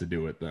what has to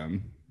do with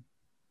them.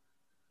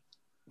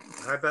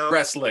 How about...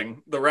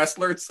 Wrestling. The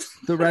wrestlers.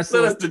 The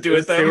wrestlers. That has to do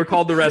with them. They were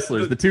called the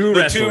wrestlers. The two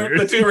wrestlers.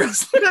 The two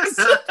wrestlers.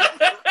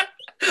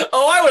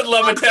 Oh, I would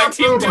love a tag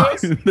team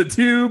too. The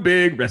two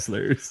big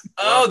wrestlers.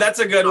 Oh, that's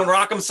a good one.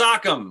 Rock'em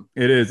Sock'em.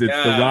 It is. It's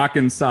the Rock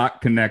and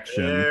Sock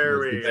connection.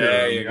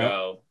 There you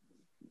go.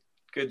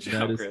 Good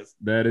job, Chris.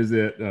 That is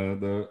it.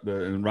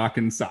 The Rock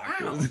and Sock. Wow.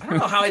 I don't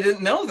know how I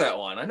didn't know that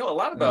one. I know a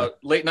lot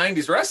about late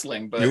 '90s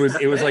wrestling, but it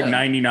was like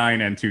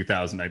 '99 and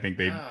 2000. I think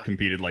they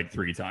competed like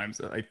 3 times.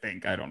 I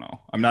think. I don't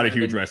know. I'm not a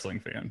huge wrestling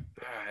fan.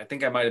 I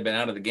think I might have been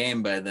out of the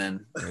game by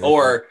then,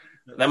 or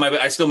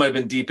I still might have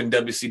been deep in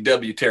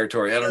WCW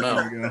territory. I don't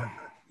know.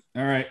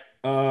 All right.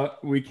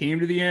 We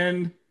came to the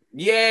end.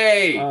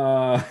 Yay!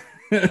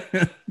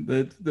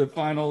 The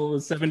final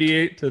was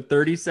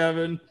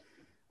 78-37.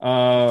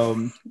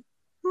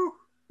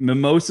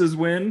 Mimosas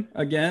win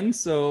again,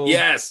 so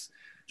yes,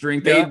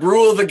 drink they up.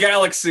 Rule the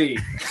galaxy.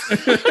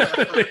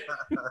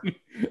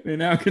 They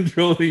now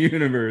control the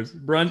universe.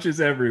 Brunch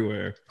is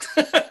everywhere.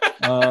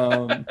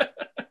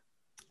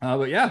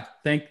 But yeah,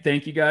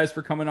 thank you guys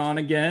for coming on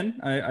again.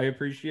 I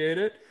appreciate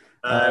it.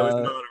 It was an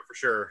honor for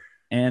sure.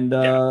 And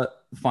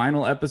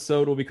final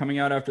episode will be coming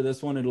out after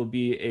this one. It'll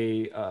be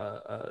a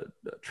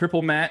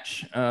triple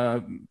match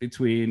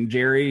between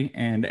Jerry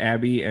and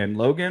Abby and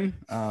Logan.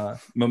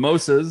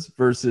 Mimosas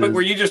versus. But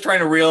were you just trying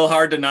to real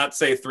hard to not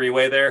say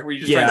 3-way there? Were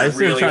you just I was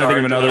trying to think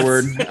of another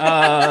word.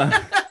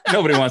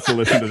 Nobody wants to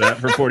listen to that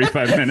for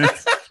 45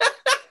 minutes.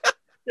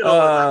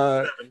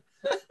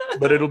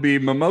 But it'll be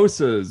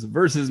Mimosas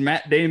versus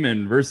Matt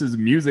Damon versus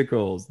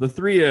musicals. The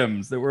 3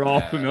 M's that we're all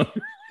familiar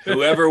with.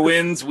 Whoever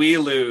wins, we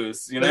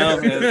lose. You know.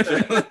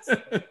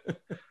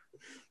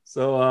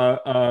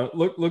 So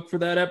look for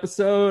that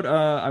episode.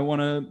 I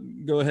want to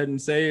go ahead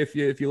and say if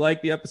you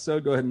like the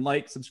episode, go ahead and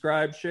like,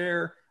 subscribe,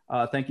 share.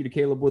 Thank you to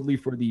Caleb Woodley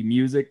for the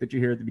music that you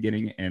hear at the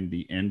beginning and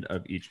the end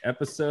of each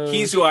episode.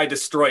 He's who I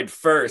destroyed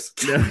first.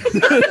 He's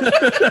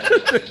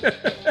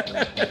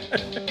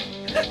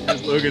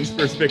Logan's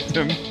first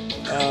victim.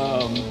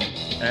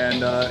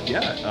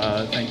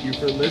 Thank you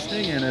for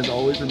listening. And as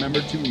always, remember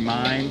to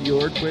mind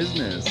your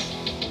quizness.